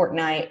like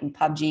Fortnite and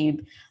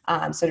PUBG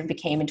sort of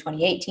became in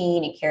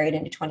 2018 and carried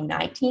into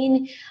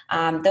 2019.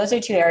 Those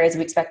are two areas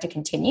we expect to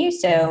continue.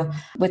 So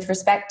with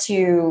respect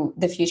to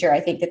the future,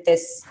 I think that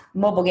this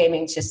mobile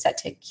gaming is just set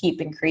to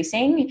keep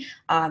increasing,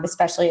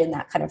 especially in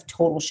that kind of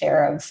total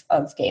share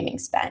of gaming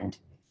spend.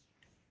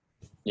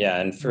 Yeah,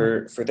 and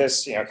for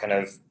this, kind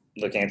of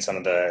looking at some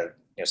of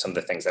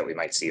the things that we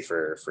might see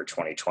for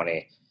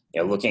 2020,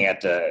 looking at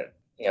the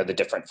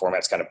different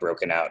formats kind of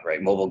broken out, right?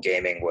 Mobile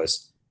gaming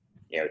was,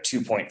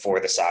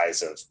 2.4 the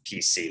size of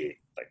PC,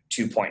 like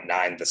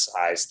 2.9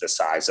 the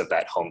size of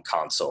that home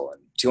console,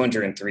 and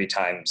 203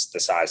 times the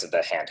size of the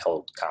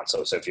handheld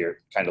console. So if you're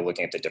kind of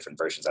looking at the different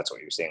versions, that's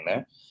what you're seeing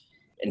there.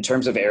 In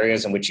terms of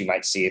areas in which you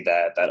might see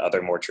that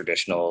other more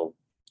traditional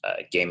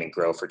gaming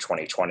grow for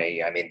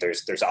 2020, I mean,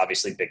 there's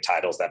obviously big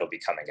titles that'll be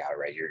coming out,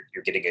 right?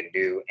 You're getting a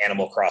new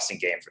Animal Crossing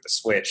game for the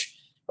Switch,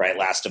 right?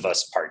 Last of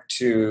Us Part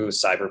 2,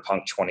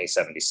 Cyberpunk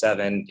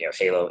 2077,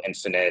 Halo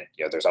Infinite,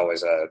 there's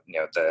always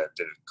the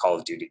Call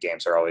of Duty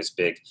games are always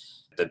big.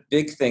 The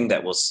big thing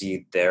that we'll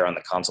see there on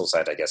the console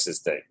side, I guess,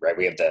 is that, right,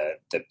 we have the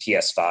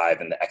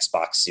PS5 and the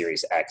Xbox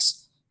Series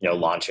X,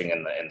 launching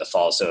in the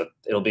fall. So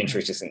it'll be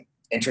interesting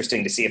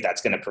to see if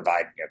that's going to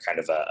provide, kind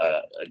of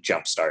a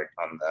jump start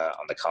on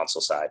the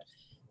console side.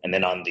 And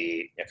then on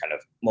the kind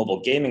of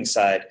mobile gaming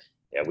side,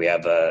 we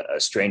have a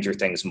Stranger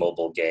Things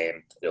mobile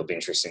game. It'll be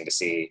interesting to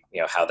see,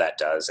 how that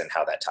does and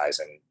how that ties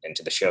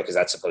into the show, because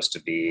that's supposed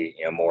to be,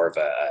 more of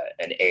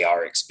an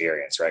AR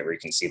experience, right, where you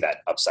can see that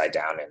upside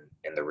down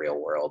in the real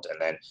world.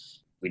 And then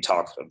we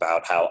talk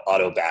about how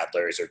auto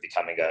battlers are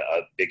becoming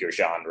a bigger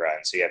genre,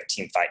 and so you have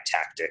Teamfight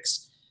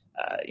Tactics,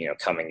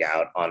 coming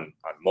out on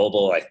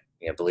mobile. I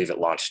believe it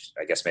launched,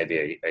 I guess,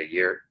 maybe a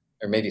year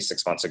or maybe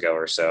 6 months ago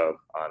or so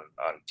on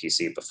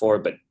PC before,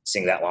 but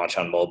seeing that launch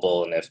on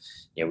mobile, and if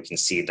we can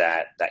see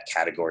that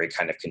category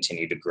kind of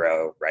continue to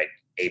grow, right?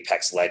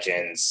 Apex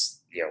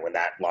Legends, when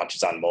that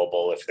launches on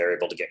mobile, if they're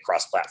able to get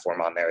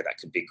cross-platform on there, that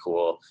could be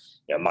cool.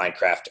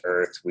 Minecraft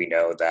Earth, we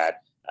know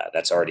that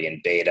that's already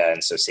in beta,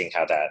 and so seeing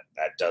how that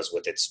does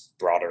with its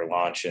broader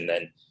launch, and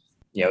then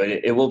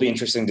it will be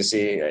interesting to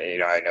see.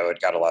 I know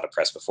it got a lot of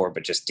press before,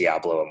 but just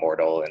Diablo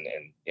Immortal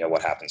and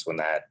what happens when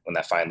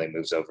that finally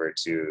moves over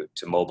to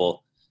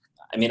mobile.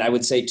 I mean, I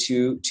would say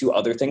two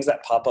other things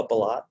that pop up a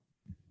lot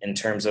in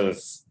terms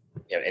of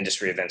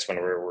industry events when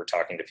we're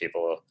talking to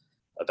people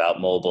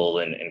about mobile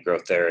and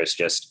growth there is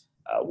just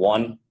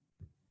one,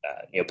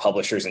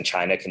 publishers in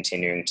China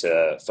continuing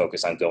to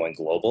focus on going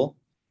global.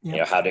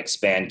 Yep. How to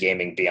expand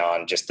gaming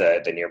beyond just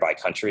the nearby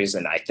countries.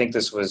 And I think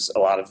a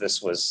lot of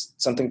this was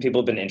something people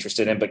have been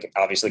interested in, but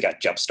obviously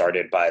got jump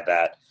started by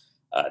that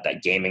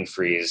gaming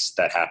freeze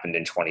that happened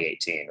in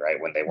 2018, right?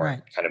 When they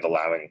weren't kind of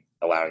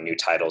allowing new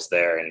titles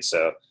there. And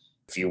so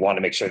if you want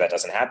to make sure that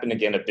doesn't happen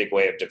again, a big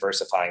way of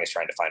diversifying is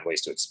trying to find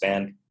ways to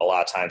expand. A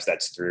lot of times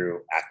that's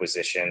through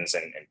acquisitions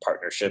and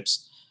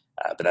partnerships.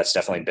 But that's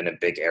definitely been a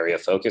big area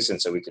of focus.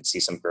 And so we could see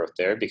some growth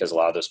there because a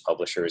lot of those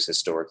publishers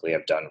historically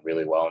have done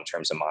really well in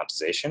terms of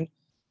monetization.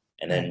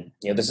 And then,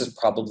 this is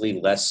probably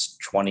less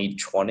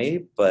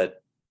 2020,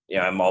 but,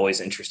 I'm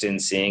always interested in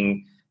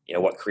seeing,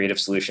 what creative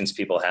solutions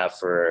people have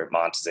for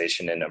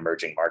monetization in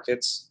emerging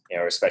markets,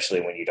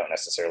 especially when you don't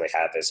necessarily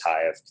have as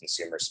high of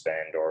consumer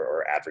spend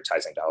or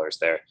advertising dollars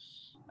there.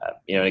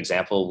 An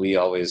example we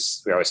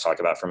always talk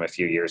about from a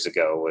few years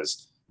ago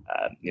was,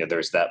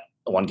 there's that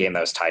one game that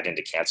was tied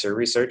into cancer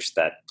research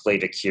that Play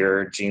to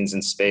Cure Genes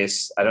in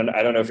Space. I don't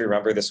know if you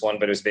remember this one,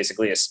 but it was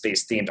basically a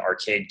space-themed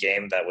arcade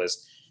game that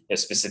was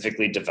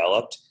specifically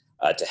developed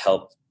to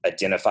help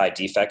identify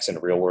defects in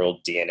real-world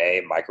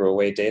DNA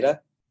microarray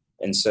data.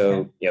 And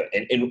so,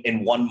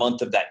 in 1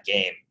 month of that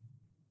game,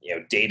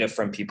 data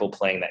from people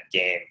playing that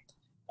game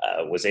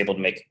was able to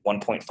make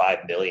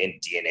 1.5 million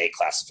DNA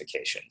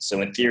classifications.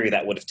 So in theory,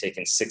 that would have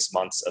taken 6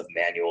 months of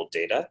manual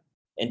data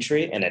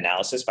entry and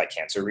analysis by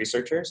cancer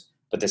researchers.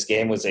 But this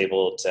game was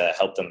able to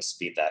help them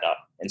speed that up.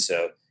 And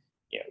so,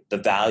 the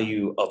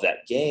value of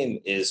that game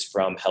is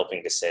from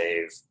helping to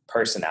save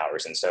person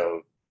hours. And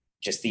so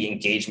just the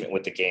engagement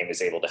with the game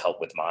is able to help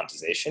with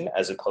monetization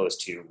as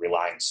opposed to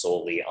relying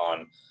solely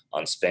on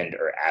spend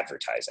or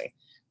advertising.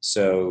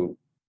 So,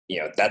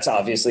 that's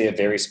obviously a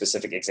very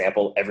specific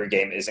example. Every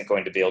game isn't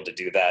going to be able to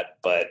do that,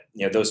 but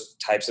those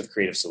types of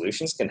creative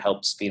solutions can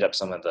help speed up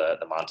some of the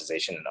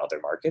monetization in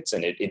other markets.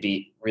 And it'd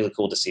be really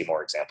cool to see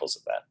more examples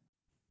of that.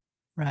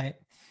 Right.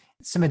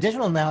 Some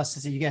additional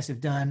analysis that you guys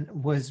have done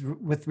was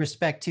with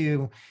respect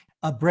to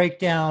a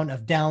breakdown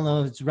of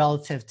downloads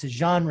relative to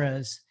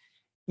genres.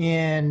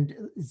 And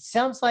it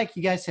sounds like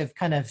you guys have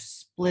kind of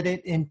split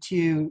it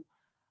into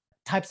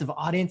types of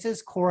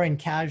audiences, core and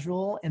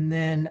casual, and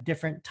then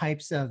different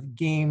types of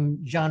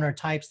game genre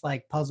types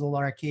like puzzle,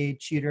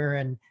 arcade, shooter,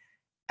 and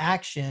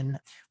action.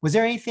 Was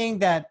there anything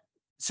that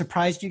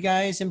surprised you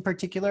guys in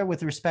particular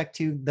with respect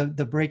to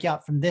the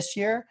breakout from this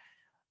year?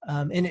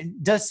 And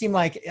it does seem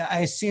like, I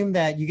assume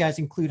that you guys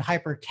include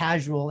hyper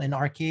casual in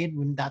arcade,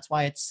 and that's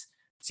why it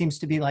seems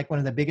to be like one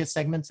of the biggest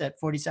segments at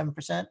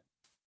 47%.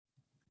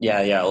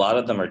 Yeah. A lot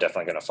of them are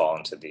definitely going to fall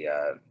into the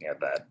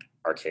that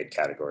arcade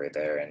category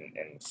there.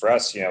 And for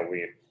us,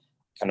 we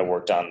kind of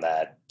worked on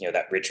that,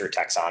 that richer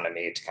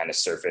taxonomy to kind of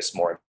surface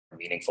more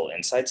meaningful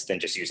insights than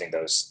just using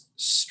those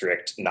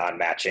strict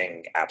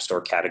non-matching app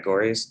store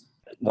categories.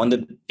 One of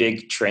the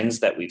big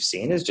trends that we've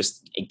seen is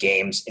just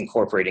games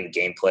incorporating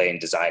gameplay and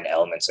design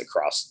elements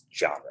across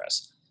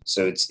genres.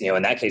 So it's,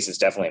 in that case, it's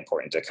definitely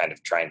important to kind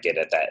of try and get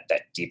at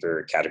that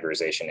deeper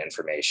categorization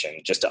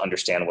information just to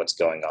understand what's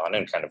going on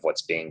and kind of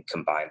what's being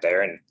combined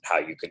there and how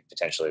you could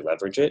potentially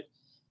leverage it.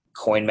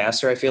 Coin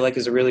Master, I feel like,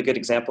 is a really good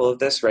example of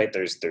this, right?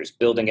 There's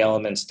building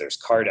elements, there's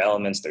card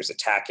elements, there's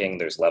attacking,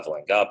 there's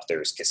leveling up,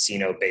 there's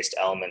casino-based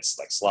elements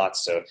like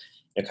slots. So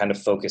kind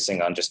of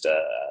focusing on just a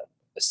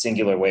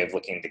singular way of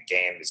looking at the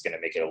game is going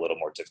to make it a little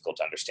more difficult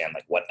to understand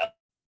like what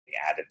we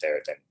added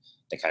there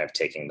than kind of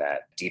taking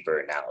that deeper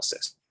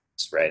analysis,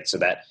 right? So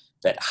that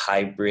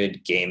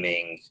hybrid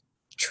gaming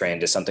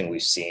trend is something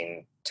we've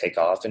seen take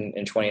off in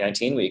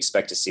 2019. We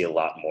expect to see a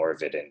lot more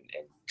of it in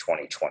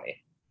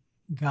 2020.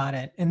 Got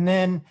it. And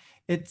then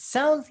it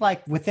sounds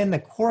like within the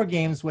core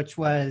games, which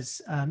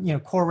was,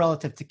 core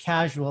relative to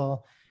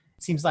casual,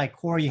 it seems like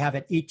core you have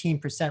at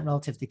 18%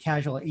 relative to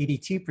casual at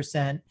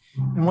 82%.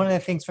 And one of the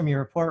things from your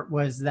report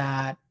was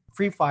that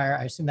Free Fire,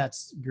 I assume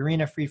that's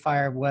Garena Free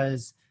Fire,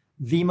 was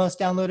the most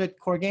downloaded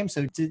core game.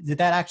 So did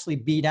that actually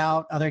beat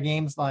out other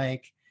games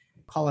like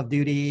Call of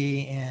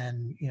Duty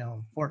and,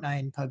 Fortnite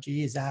and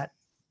PUBG? Is that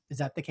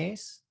the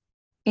case?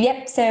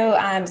 Yep.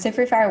 So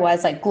Free Fire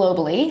was like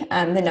globally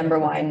the number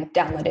one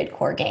downloaded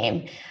core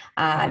game.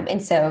 And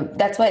so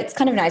that's what's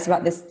kind of nice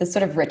about this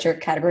sort of richer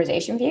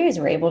categorization view is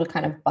we're able to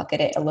kind of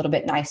bucket it a little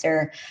bit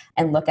nicer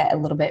and look at a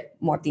little bit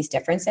more of these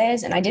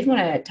differences. And I did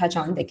want to touch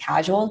on the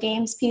casual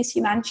games piece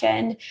you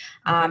mentioned.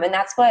 And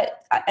that's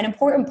what an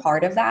important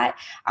part of that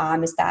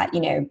is that,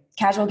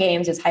 casual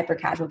games is hyper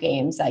casual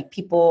games like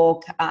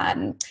people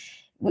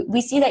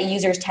we see that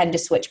users tend to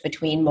switch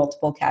between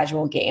multiple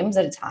casual games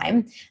at a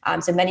time.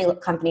 So many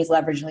companies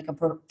leverage like a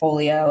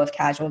portfolio of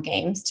casual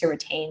games to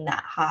retain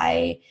that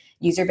high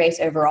user base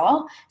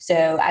overall.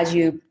 So as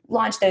you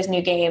launch those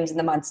new games in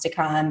the months to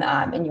come,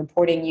 and you're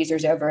porting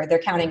users over, they're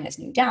counting as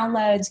new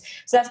downloads.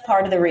 So that's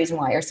part of the reason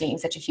why you're seeing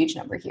such a huge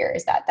number here,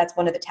 is that that's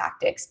one of the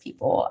tactics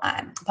people,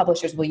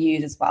 publishers will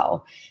use as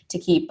well to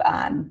keep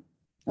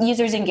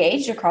users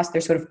engaged across their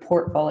sort of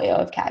portfolio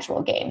of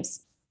casual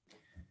games.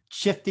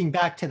 Shifting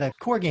back to the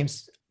core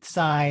games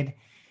side,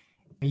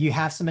 you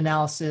have some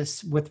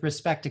analysis with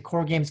respect to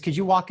core games. Could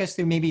you walk us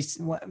through maybe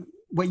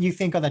what you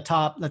think are the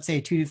top, let's say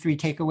 2 to 3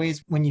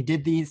 takeaways when you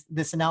did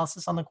this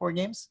analysis on the core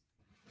games?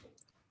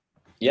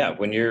 Yeah,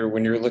 when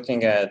you're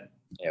looking at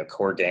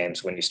core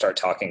games, when you start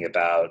talking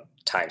about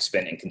time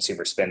spent and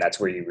consumer spend, that's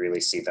where you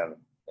really see them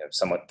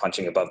somewhat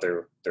punching above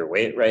their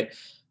weight, right?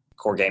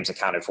 Core games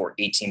accounted for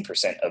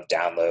 18% of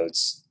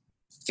downloads,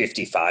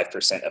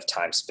 55% of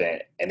time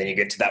spent, and then you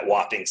get to that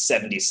whopping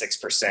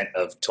 76%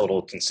 of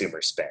total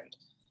consumer spend,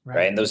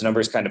 right? And those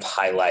numbers kind of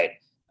highlight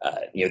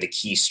the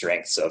key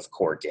strengths of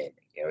core gaming.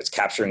 It's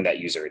capturing that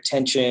user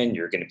attention.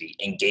 You're going to be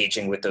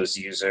engaging with those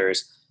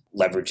users,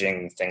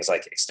 leveraging things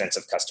like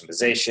extensive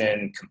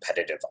customization,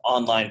 competitive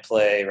online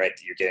play, right?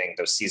 You're getting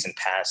those season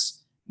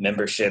pass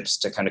memberships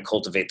to kind of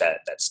cultivate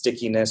that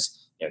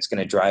stickiness. It's going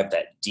to drive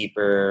that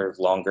deeper,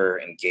 longer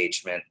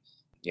engagement.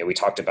 We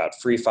talked about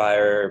Free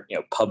Fire,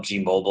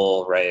 PUBG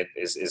Mobile, right,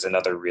 is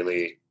another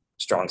really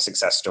strong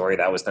success story.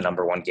 That was the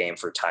number one game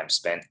for time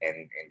spent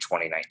in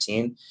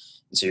 2019.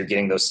 And so you're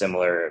getting those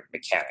similar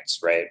mechanics,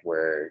 right,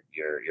 where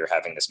you're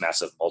having this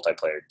massive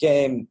multiplayer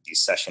game.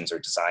 These sessions are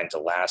designed to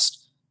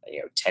last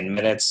 10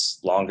 minutes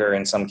longer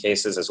in some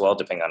cases as well,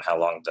 depending on how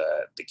long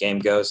the game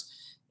goes.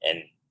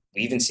 And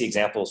we even see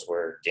examples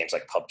where games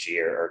like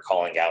PUBG are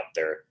calling out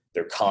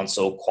their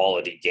console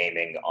quality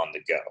gaming on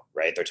the go,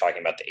 right? They're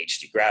talking about the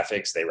HD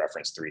graphics. They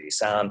reference 3D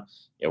sound.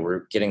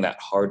 We're getting that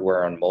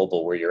hardware on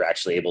mobile where you're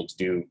actually able to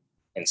do,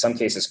 in some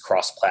cases,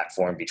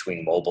 cross-platform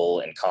between mobile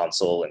and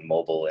console and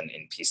mobile and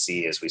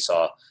PC, as we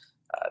saw,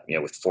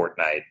 with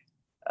Fortnite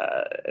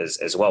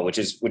as well, which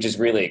is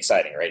really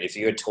exciting, right? If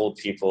you had told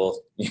people,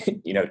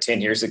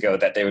 10 years ago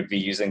that they would be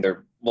using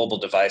their mobile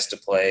device to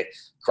play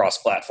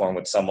cross-platform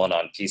with someone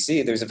on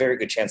PC, there's a very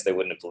good chance they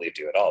wouldn't have believed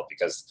you at all,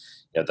 because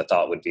the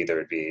thought would be there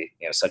would be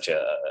such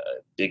a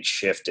big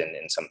shift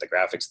in some of the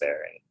graphics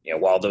there.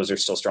 And while those are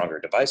still stronger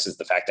devices,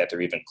 the fact that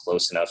they're even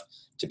close enough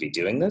to be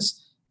doing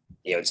this,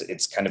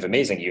 it's kind of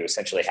amazing. You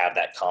essentially have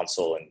that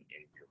console in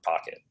your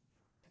pocket.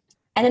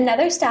 And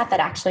another stat that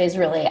actually is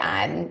really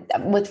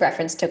with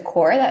reference to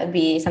core, that would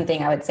be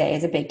something I would say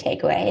is a big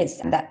takeaway, is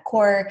that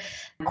core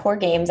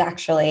games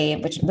actually,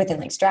 which within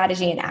like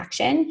strategy and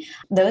action,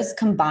 those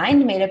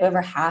combined made up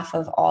over half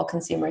of all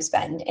consumer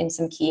spend in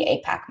some key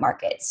APAC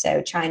markets.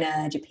 So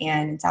China,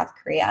 Japan, and South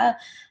Korea.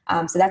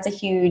 So that's a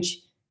huge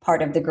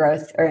part of the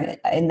growth or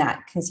in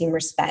that consumer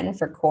spend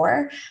for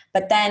core.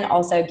 But then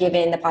also,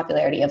 given the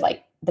popularity of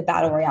like the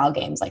battle royale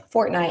games like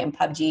Fortnite and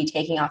PUBG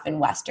taking off in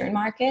Western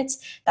markets,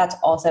 that's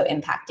also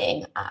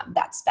impacting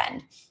that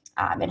spend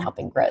and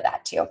helping grow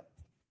that too.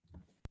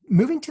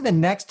 Moving to the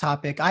next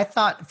topic, I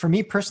thought for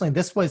me personally,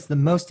 this was the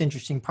most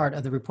interesting part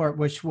of the report,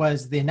 which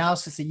was the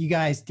analysis that you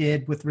guys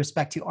did with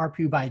respect to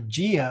ARPU by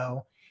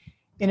geo.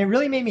 And it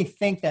really made me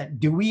think that,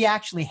 do we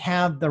actually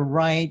have the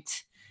right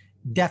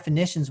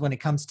definitions when it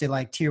comes to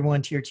like tier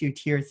 1, tier 2,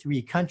 tier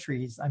 3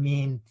 countries? I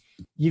mean,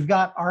 you've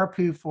got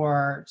ARPU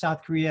for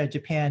South Korea,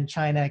 Japan,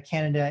 China,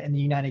 Canada, and the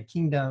United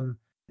Kingdom,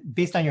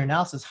 based on your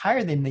analysis,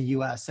 higher than the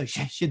US. So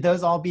should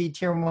those all be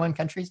tier 1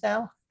 countries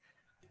now?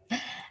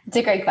 It's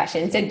a great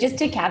question. So just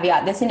to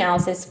caveat this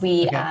analysis,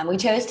 we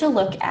chose to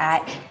look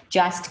at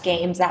just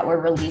games that were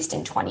released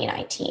in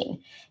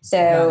 2019.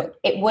 So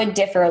it would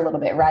differ a little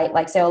bit, right?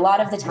 Like, so a lot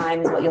of the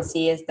times what you'll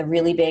see is the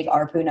really big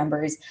ARPU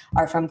numbers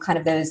are from kind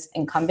of those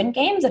incumbent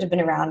games that have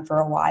been around for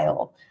a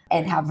while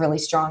and have really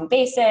strong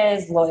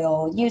bases,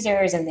 loyal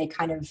users, and they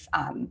kind of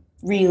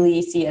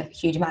really see a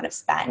huge amount of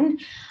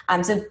spend.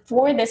 So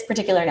for this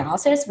particular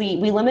analysis, we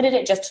limited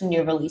it just to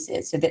new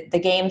releases. So the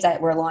games that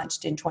were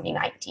launched in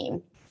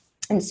 2019.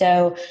 And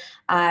so,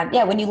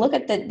 when you look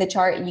at the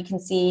chart, you can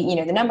see,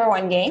 the number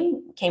one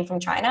game came from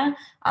China.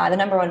 The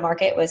number one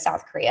market was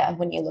South Korea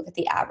when you look at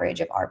the average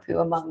of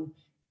ARPU among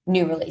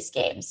new release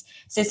games.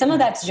 So some of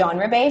that's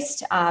genre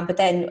based, but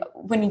then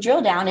when you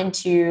drill down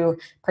into,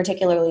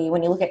 particularly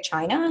when you look at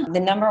China, the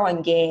number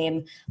one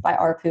game by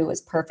ARPU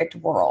was Perfect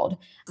World.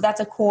 So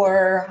that's a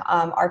core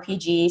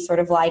RPG, sort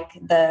of like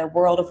the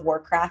World of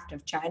Warcraft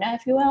of China,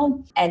 if you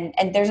will. And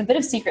there's a bit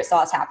of secret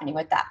sauce happening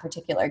with that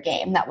particular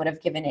game that would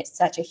have given it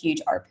such a huge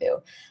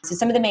ARPU. So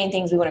some of the main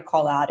things we want to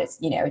call out is,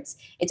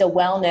 it's a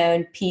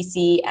well-known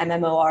PC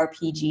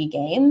MMORPG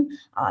game.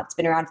 It's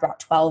been around for about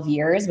 12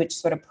 years, which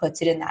sort of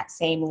puts it in that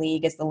same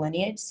league as the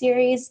Lineage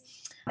series.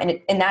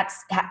 And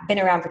that's been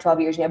around for 12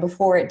 years,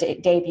 before it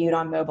debuted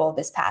on mobile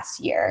this past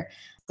year.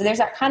 So there's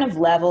that kind of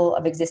level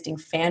of existing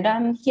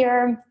fandom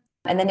here.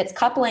 And then it's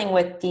coupling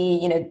with the,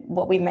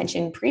 what we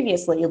mentioned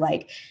previously,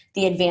 like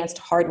the advanced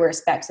hardware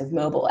specs of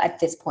mobile at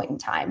this point in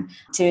time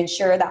to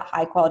ensure that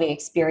high quality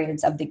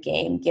experience of the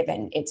game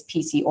given its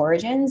PC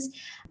origins.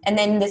 And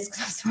then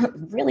this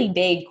really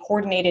big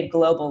coordinated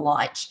global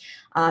launch.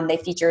 They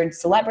featured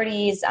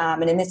celebrities,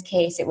 and in this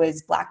case, it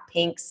was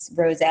Blackpink's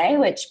Rosé,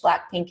 which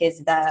Blackpink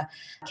is the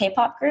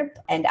K-pop group.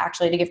 And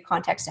actually, to give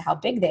context to how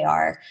big they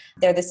are,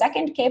 they're the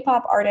second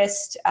K-pop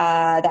artist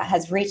that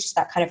has reached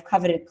that kind of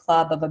coveted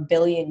club of 1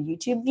 billion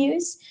YouTube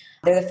views.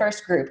 They're the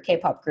first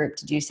K-pop group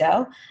to do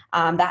so.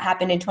 That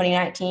happened in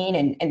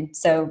 2019. And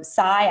so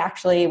Psy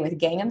actually with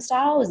Gangnam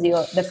Style was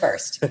the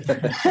first. So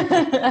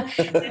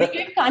to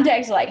give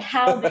context, like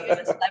how big of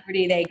a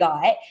celebrity they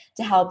got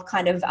to help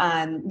kind of,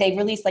 they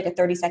released like a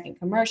 30-second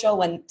commercial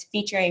when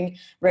featuring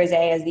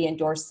Rosé as the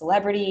endorsed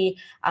celebrity.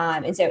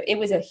 And so it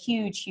was a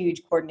huge,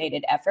 huge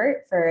coordinated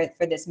effort for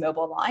this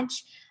mobile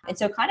launch. And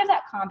so kind of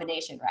that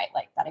combination, right?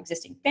 Like that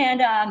existing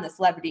fandom, the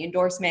celebrity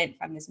endorsement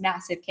from this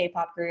massive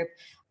K-pop group,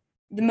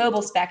 the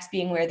mobile specs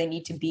being where they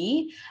need to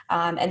be.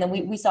 And then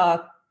we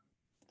saw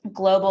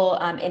global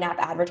in-app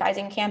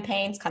advertising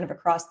campaigns kind of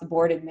across the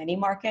board in many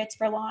markets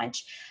for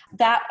launch.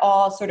 That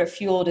all sort of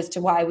fueled as to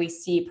why we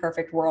see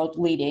Perfect World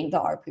leading the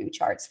ARPU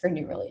charts for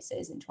new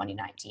releases in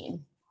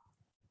 2019.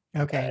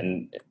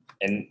 Okay.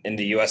 And in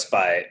the US,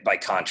 by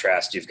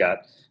contrast, you've got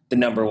the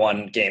number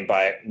one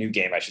new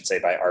game, I should say,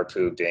 by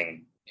ARPU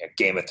being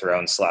Game of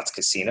Thrones Slots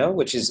Casino,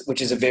 which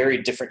is a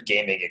very different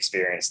gaming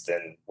experience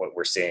than what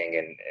we're seeing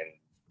in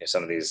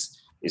some of these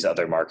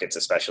other markets,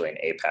 especially in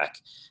APAC.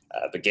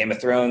 But Game of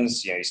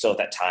Thrones, you still have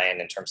that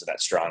tie-in terms of that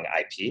strong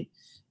IP.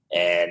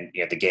 And,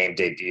 the game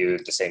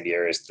debuted the same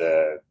year as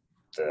the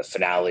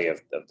finale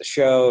of the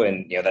show.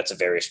 And, that's a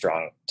very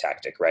strong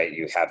tactic, right?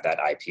 You have that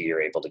IP,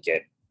 you're able to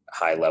get a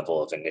high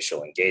level of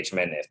initial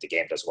engagement. If the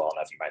game does well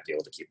enough, you might be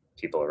able to keep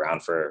people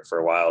around for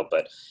a while.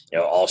 But,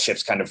 all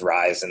ships kind of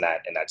rise in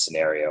that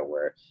scenario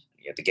where,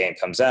 the game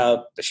comes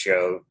out, the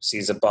show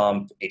sees a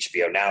bump,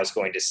 HBO Now is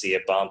going to see a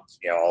bump,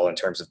 all in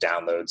terms of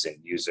downloads and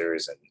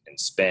users and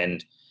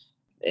spend.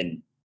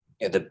 And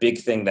the big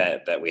thing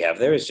that we have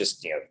there is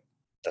just,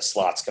 the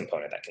slots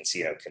component, that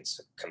casino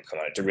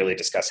component, to really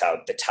discuss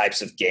how the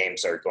types of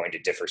games are going to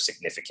differ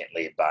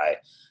significantly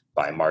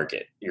by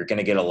market. You're going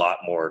to get a lot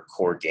more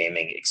core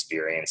gaming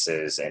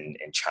experiences in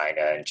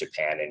China and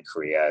Japan and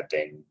Korea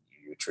than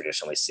you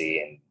traditionally see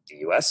in the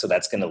US. So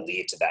that's going to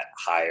lead to that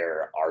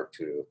higher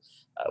ARPU,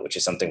 which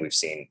is something we've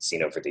seen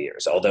over the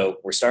years. Although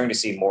we're starting to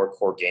see more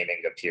core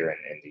gaming appear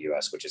in the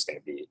US, which is going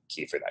to be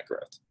key for that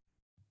growth.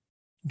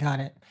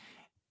 Got it.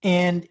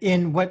 And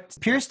in what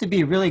appears to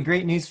be really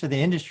great news for the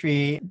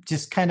industry,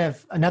 just kind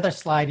of another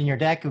slide in your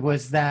deck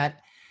was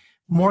that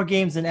more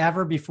games than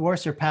ever before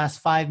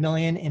surpassed 5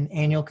 million in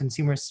annual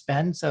consumer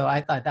spend. So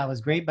I thought that was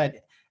great. But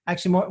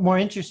actually, more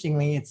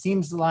interestingly, it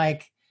seems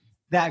like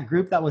that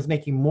group that was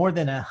making more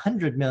than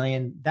 100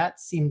 million, that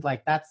seemed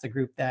like that's the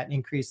group that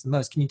increased the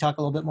most. Can you talk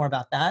a little bit more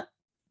about that?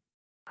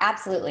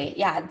 Absolutely.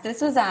 Yeah,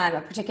 this was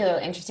a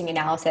particularly interesting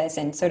analysis,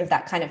 and sort of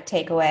that kind of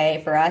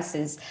takeaway for us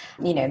is,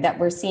 that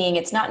we're seeing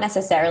it's not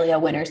necessarily a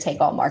winners take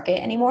all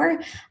market anymore.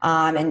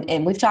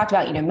 And we've talked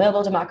about,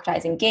 mobile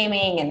democratizing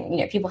gaming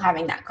and, people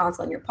having that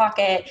console in your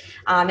pocket.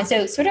 And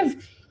so sort of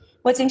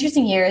what's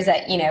interesting here is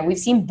that, we've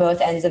seen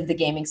both ends of the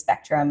gaming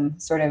spectrum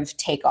sort of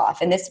take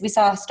off. And this we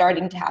saw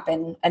starting to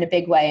happen in a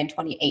big way in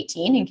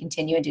 2018 and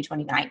continue into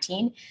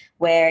 2019,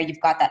 where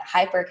you've got that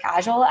hyper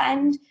casual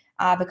end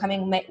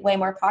becoming way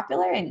more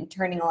popular and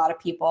turning a lot of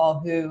people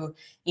who,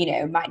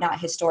 might not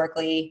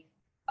historically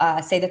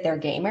say that they're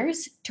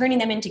gamers, turning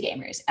them into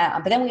gamers.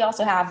 But then we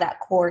also have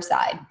that core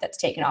side that's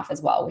taken off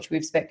as well, which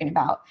we've spoken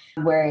about,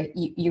 where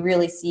you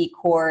really see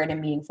core in a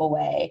meaningful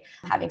way,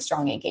 having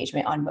strong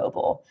engagement on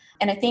mobile.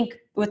 And I think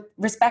with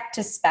respect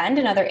to spend,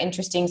 another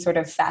interesting sort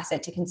of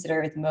facet to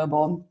consider with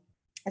mobile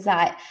is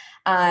that,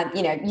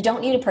 you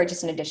don't need to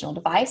purchase an additional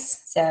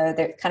device. So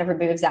that kind of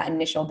removes that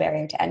initial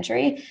barrier to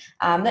entry.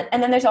 And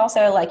then there's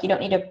also you don't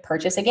need to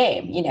purchase a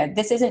game.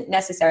 This isn't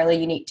necessarily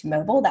unique to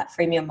mobile, that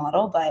freemium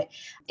model, but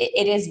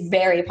it is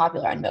very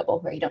popular on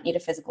mobile where you don't need a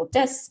physical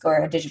disc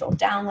or a digital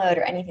download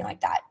or anything like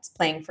that. It's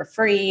playing for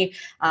free,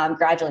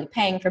 gradually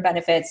paying for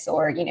benefits,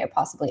 or,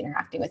 possibly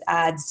interacting with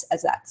ads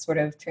as that sort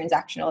of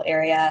transactional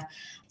area.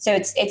 So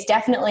it's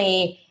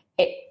definitely,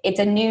 it's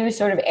a new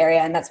sort of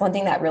area. And that's one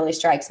thing that really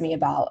strikes me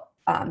about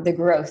the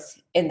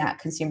growth in that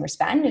consumer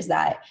spend is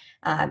that,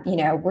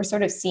 we're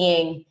sort of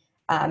seeing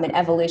an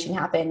evolution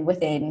happen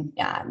within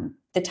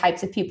the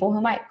types of people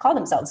who might call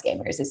themselves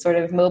gamers. It's sort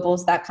of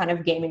mobile's that kind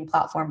of gaming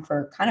platform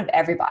for kind of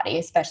everybody,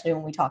 especially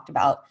when we talked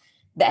about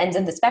the ends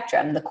of the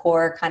spectrum, the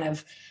core kind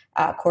of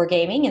core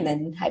gaming and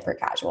then hyper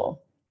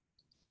casual.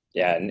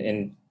 Yeah.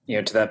 And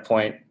to that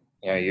point,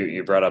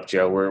 you brought up,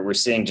 Joe, we're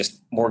seeing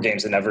just more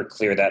games than ever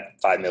clear that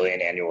 5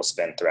 million annual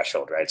spend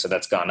threshold, right? So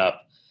that's gone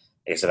up.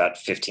 It's about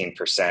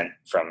 15%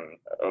 from,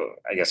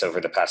 I guess, over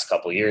the past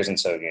couple of years. And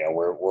so,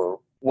 we're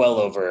well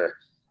over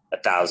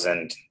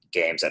 1,000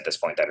 games at this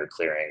point that are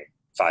clearing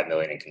 5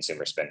 million in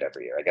consumer spend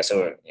every year. I guess,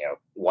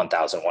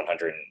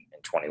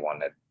 1,121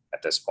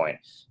 at this point.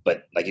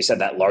 But like you said,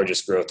 that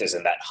largest growth is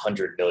in that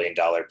 $100 million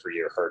per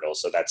year hurdle.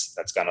 So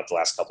that's gone up the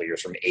last couple of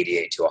years from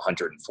 88 to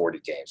 140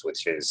 games,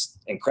 which is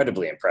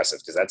incredibly impressive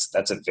because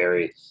that's a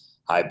very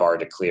high bar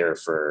to clear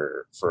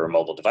for a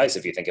mobile device.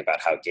 If you think about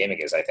how gaming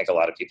is, I think a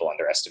lot of people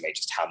underestimate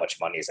just how much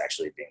money is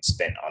actually being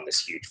spent on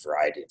this huge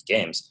variety of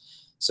games.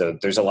 So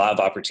there's a lot of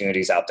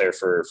opportunities out there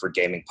for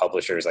gaming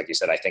publishers. Like you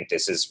said, I think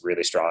this is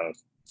really strong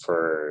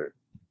for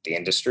the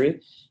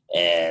industry.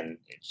 And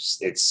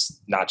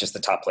it's not just the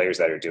top players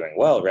that are doing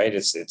well, right?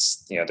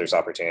 It's there's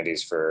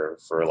opportunities for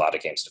a lot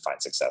of games to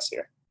find success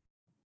here.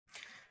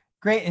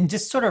 Great. And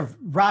just sort of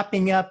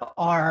wrapping up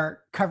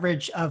our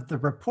coverage of the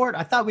report,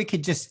 I thought we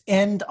could just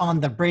end on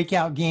the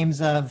breakout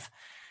games of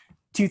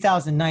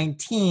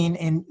 2019.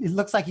 And it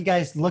looks like you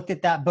guys looked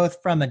at that both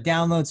from a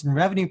downloads and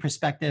revenue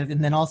perspective,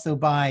 and then also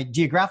by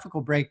geographical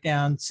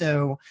breakdown.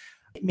 So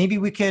maybe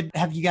we could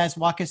have you guys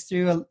walk us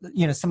through,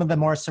 some of the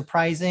more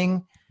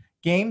surprising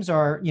games,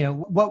 or,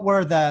 what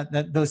were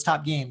those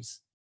top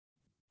games?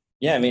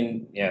 Yeah, I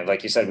mean,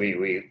 like you said,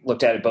 we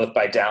looked at it both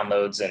by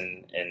downloads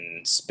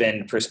and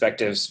spend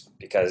perspectives,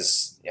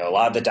 because a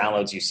lot of the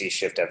downloads you see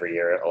shift every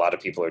year. A lot of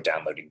people are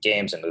downloading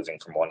games and moving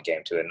from one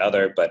game to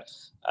another, but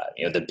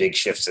the big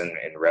shifts in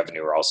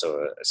revenue are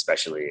also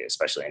especially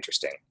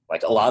interesting.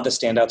 Like a lot of the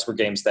standouts were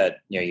games that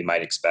you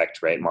might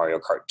expect, right? Mario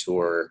Kart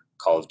Tour,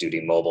 Call of Duty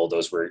Mobile,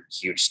 those were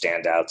huge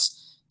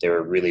standouts. There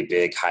were really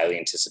big, highly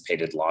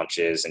anticipated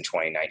launches in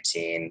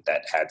 2019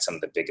 that had some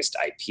of the biggest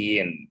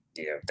IP, and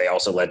they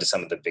also led to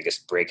some of the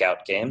biggest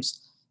breakout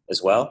games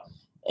as well.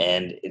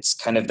 And it's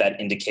kind of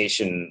that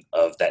indication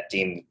of that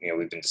theme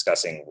we've been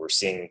discussing. We're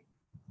seeing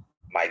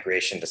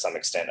migration to some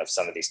extent of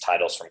some of these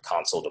titles from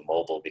console to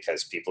mobile,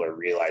 because people are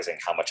realizing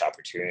how much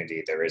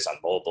opportunity there is on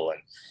mobile,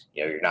 and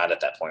you're not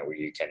at that point where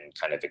you can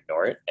kind of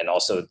ignore it. And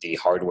also the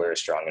hardware is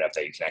strong enough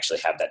that you can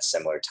actually have that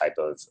similar type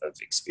of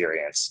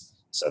experience.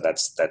 So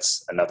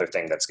that's another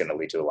thing that's going to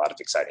lead to a lot of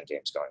exciting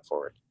games going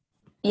forward.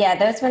 Yeah,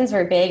 those ones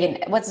were big.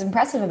 And what's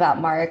impressive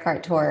about Mario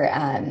Kart Tour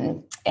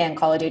and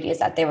Call of Duty is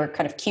that they were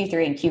kind of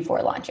Q3 and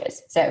Q4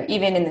 launches. So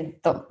even in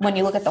when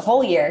you look at the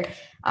whole year,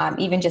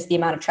 even just the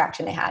amount of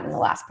traction they had in the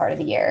last part of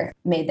the year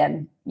made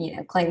them,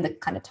 claim the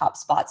kind of top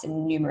spots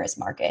in numerous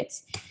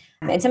markets.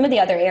 And some of the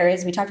other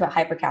areas, we talked about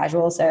hyper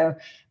casual. So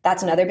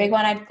that's another big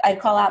one I'd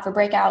call out for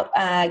breakout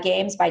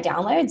games by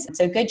downloads.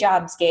 So Good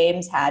Jobs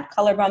Games had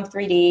Color Bump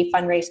 3D,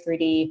 Fun Race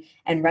 3D,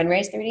 and Run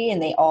Race 3D,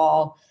 and they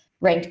all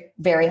ranked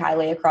very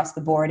highly across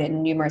the board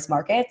in numerous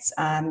markets.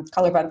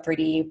 Color Bump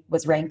 3D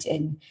was ranked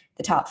in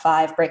the top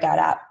 5 breakout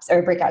apps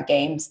or breakout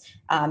games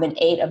in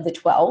 8 of the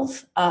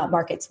 12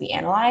 markets we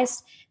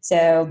analyzed.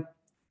 So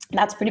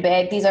that's pretty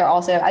big. These are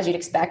also, as you'd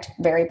expect,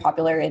 very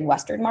popular in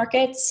Western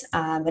markets.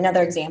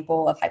 Another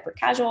example of hyper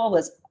casual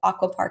was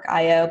Aqua Park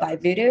IO by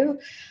Voodoo.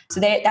 So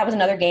that was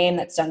another game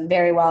that's done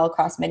very well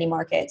across many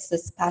markets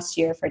this past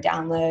year for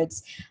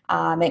downloads.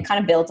 It kind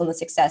of builds on the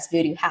success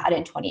Voodoo had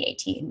in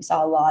 2018. We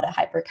saw a lot of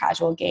hyper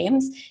casual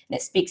games, and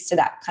it speaks to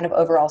that kind of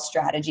overall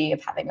strategy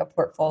of having a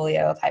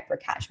portfolio of hyper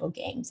casual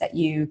games that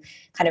you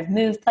kind of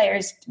move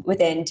players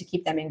within to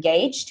keep them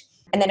engaged.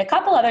 And then a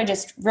couple other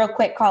just real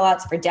quick call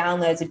outs for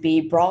downloads would be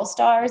Brawl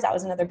Stars. That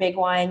was another big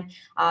one.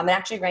 It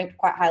actually ranked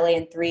quite highly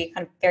in 3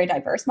 kind of very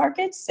diverse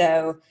markets.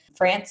 So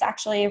France,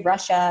 actually,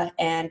 Russia,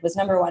 and was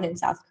number 1 in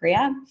South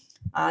Korea.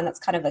 And that's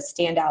kind of a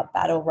standout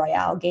battle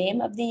royale game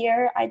of the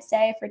year, I'd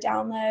say, for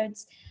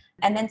downloads.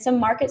 And then some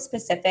market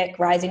specific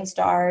rising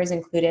stars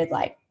included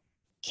like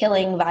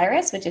Killing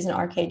Virus, which is an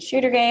arcade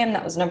shooter game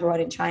that was number 1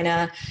 in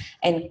China,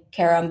 and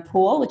Carrom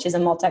Pool, which is a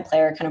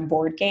multiplayer kind of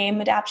board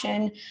game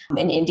adaptation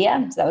in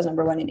India. So that was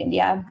number 1 in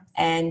India.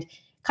 And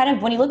kind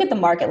of when you look at the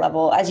market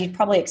level, as you'd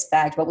probably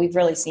expect, what we've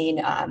really seen,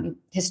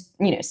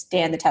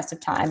 stand the test of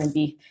time and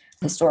be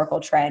historical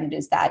trend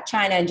is that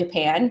China and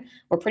Japan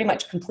were pretty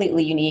much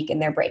completely unique in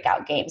their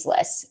breakout games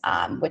lists,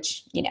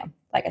 which,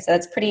 like I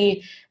said,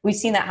 we've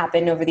seen that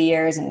happen over the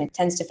years, and it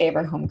tends to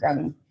favor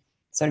homegrown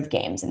sort of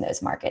games in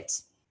those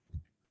markets.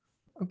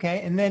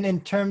 Okay. And then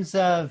in terms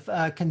of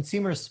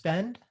consumer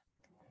spend?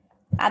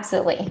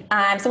 Absolutely.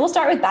 So we'll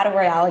start with Battle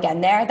Royale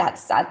again there.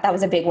 That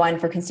was a big one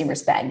for consumer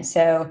spend.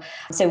 So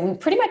we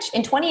pretty much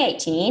in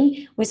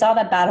 2018, we saw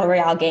that Battle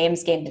Royale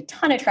games gained a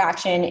ton of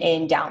traction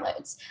in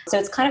downloads. So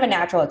it's kind of a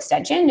natural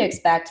extension to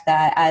expect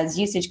that as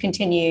usage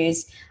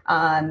continues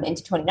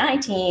into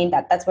 2019,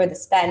 that's where the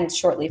spend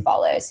shortly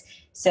follows.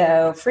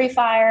 So Free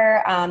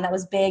Fire, that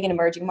was big in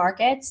emerging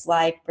markets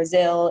like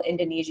Brazil,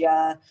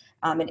 Indonesia,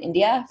 and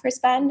India for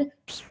spend.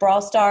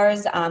 Brawl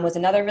Stars was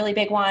another really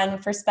big one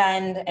for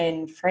spend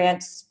in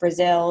France,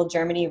 Brazil,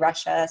 Germany,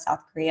 Russia,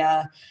 South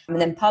Korea. And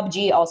then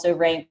PUBG also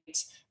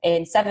ranked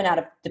in 7 out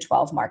of the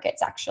 12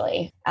 markets,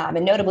 actually.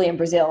 And notably in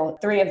Brazil,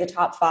 3 of the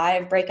top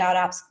 5 breakout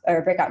apps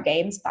or breakout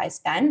games by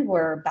spend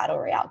were Battle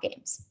Royale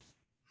games.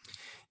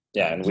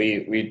 Yeah, and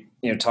we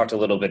talked a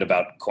little bit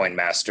about Coin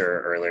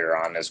Master earlier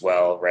on as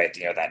well, right?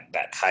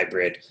 That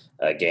hybrid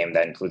game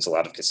that includes a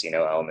lot of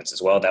casino elements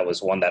as well. That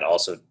was one that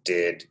also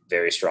did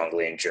very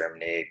strongly in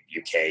Germany,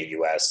 UK,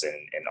 US,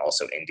 and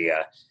also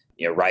India.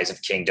 Rise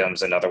of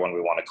Kingdoms, another one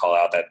we want to call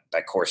out.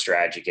 That core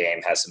strategy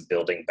game has some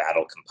building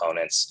battle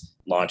components.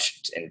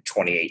 Launched in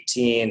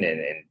 2018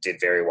 and did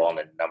very well in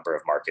a number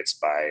of markets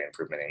by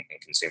improvement in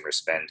consumer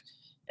spend.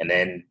 And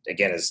then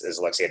again, as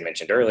Lexi had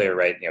mentioned earlier,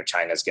 right,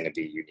 China is going to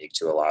be unique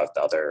to a lot of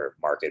the other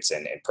markets.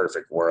 And in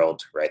Perfect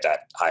World, right,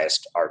 that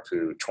highest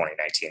ARPU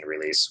 2019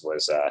 release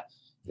was,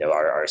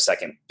 our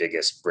second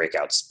biggest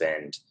breakout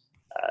spend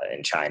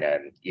in China,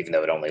 and even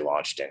though it only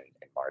launched in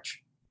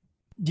March.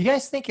 Do you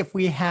guys think if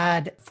we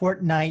had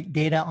Fortnite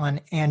data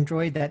on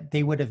Android that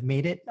they would have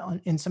made it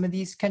in some of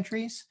these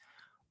countries?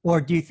 Or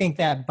do you think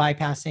that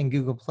bypassing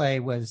Google Play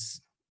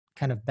was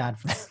kind of bad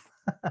for them?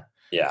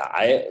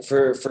 Yeah,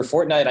 for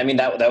Fortnite, I mean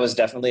that was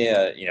definitely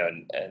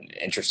an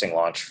interesting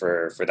launch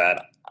for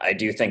that. I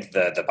do think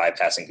the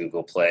bypassing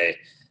Google Play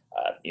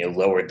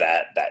lowered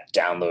that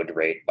download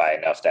rate by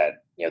enough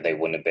that they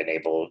would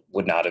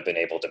not have been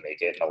able to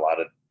make it in a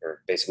lot of,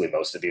 or basically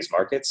most of these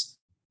markets.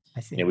 I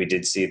see. We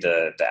did see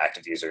the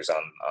active users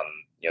on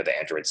the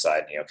Android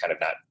side, kind of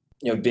not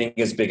being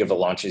as big of a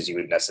launch as you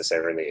would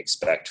necessarily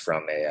expect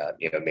from a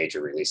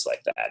major release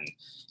like that. And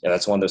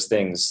that's one of those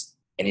things.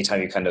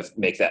 Anytime you kind of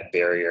make that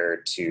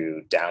barrier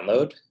to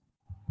download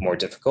more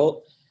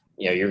difficult,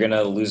 you're going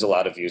to lose a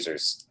lot of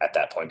users at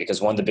that point, because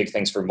one of the big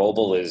things for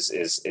mobile is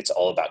it's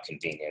all about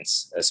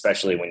convenience,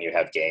 especially when you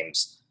have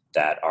games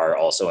that are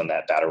also in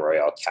that battle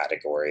royale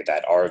category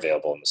that are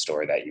available in the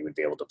store that you would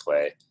be able to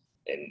play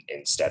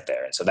instead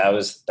there. And so that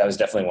was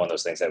definitely one of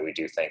those things that we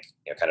do think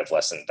kind of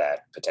lessened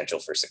that potential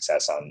for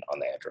success on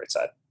the Android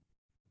side.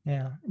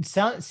 Yeah,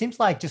 it seems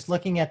like, just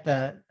looking at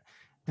the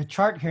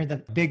chart here, the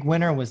big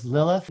winner was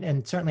Lilith,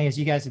 and certainly, as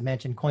you guys have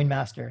mentioned,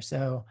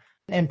 Coinmaster,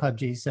 and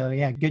PUBG. So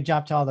yeah, good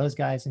job to all those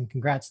guys, and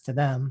congrats to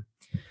them.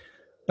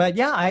 But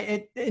yeah,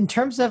 in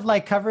terms of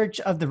like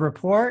coverage of the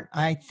report,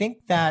 I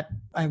think that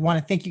I want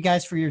to thank you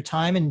guys for your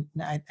time, and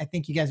I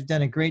think you guys have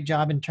done a great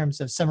job in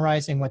terms of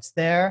summarizing what's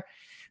there.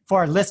 For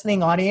our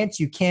listening audience,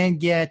 you can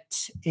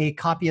get a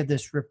copy of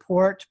this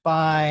report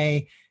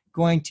by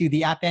going to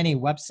the App Annie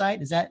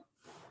website. Is that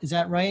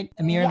right,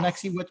 Amir and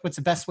Lexi? What's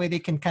the best way they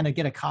can kind of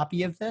get a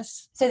copy of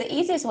this? So the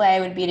easiest way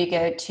would be to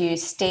go to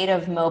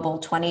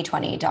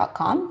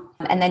stateofmobile2020.com.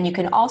 And then you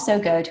can also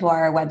go to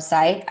our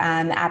website,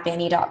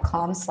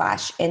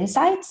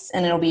 appannie.com/insights.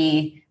 And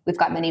we've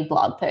got many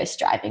blog posts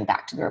driving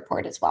back to the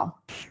report as well.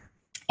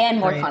 And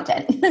more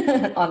content on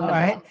the All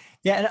right. blog.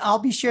 Yeah, and I'll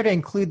be sure to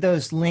include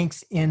those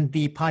links in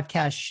the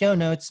podcast show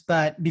notes.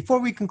 But before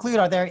we conclude,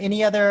 are there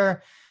any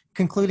other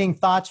concluding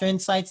thoughts or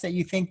insights that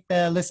you think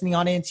the listening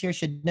audience here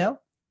should know?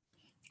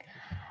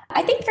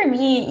 I think for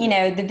me,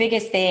 the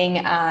biggest thing,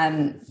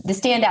 the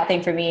standout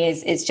thing for me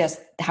is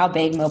just how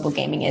big mobile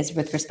gaming is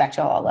with respect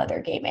to all other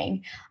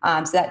gaming.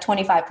 So that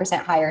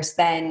 25% higher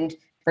spend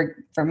for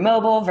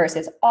mobile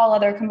versus all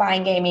other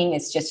combined gaming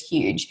is just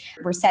huge.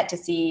 We're set to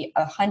see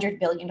 $100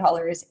 billion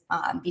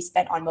be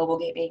spent on mobile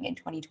gaming in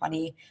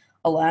 2020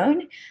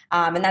 alone.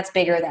 And that's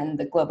bigger than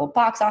the global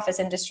box office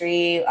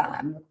industry,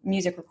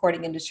 music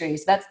recording industry.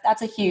 So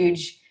that's a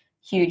huge,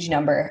 huge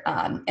number.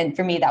 And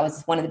for me, that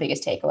was one of the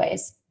biggest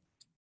takeaways.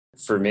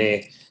 For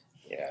me,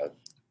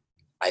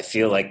 I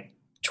feel like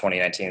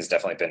 2019 has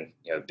definitely been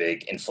a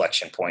big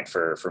inflection point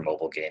for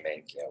mobile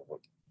gaming.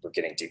 We're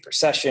getting deeper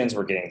sessions,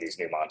 we're getting these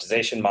new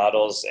monetization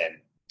models, and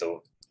the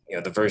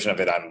version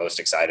of it I'm most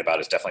excited about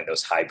is definitely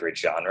those hybrid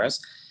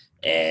genres,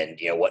 and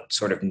what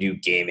sort of new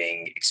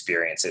gaming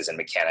experiences and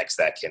mechanics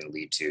that can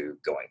lead to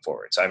going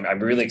forward. So I'm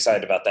really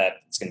excited about that.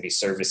 It's going to be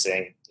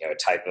servicing a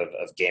type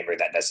of gamer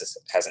that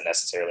hasn't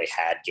necessarily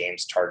had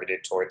games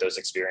targeted toward those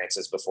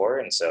experiences before,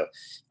 and so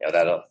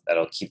that'll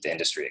keep the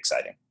industry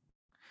exciting.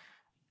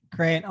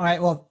 Great. All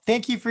right. Well,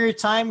 thank you for your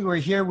time. We're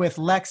here with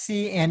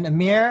Lexi and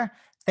Amir.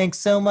 Thanks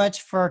so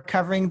much for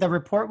covering the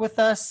report with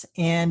us,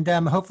 and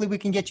hopefully we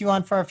can get you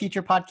on for our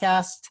future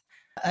podcast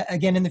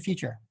again in the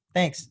future.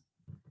 Thanks.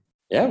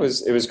 Yeah, it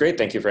was great.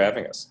 Thank you for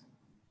having us.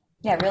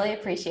 Yeah, really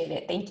appreciate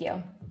it. Thank you.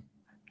 All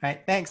right.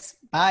 Thanks.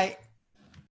 Bye.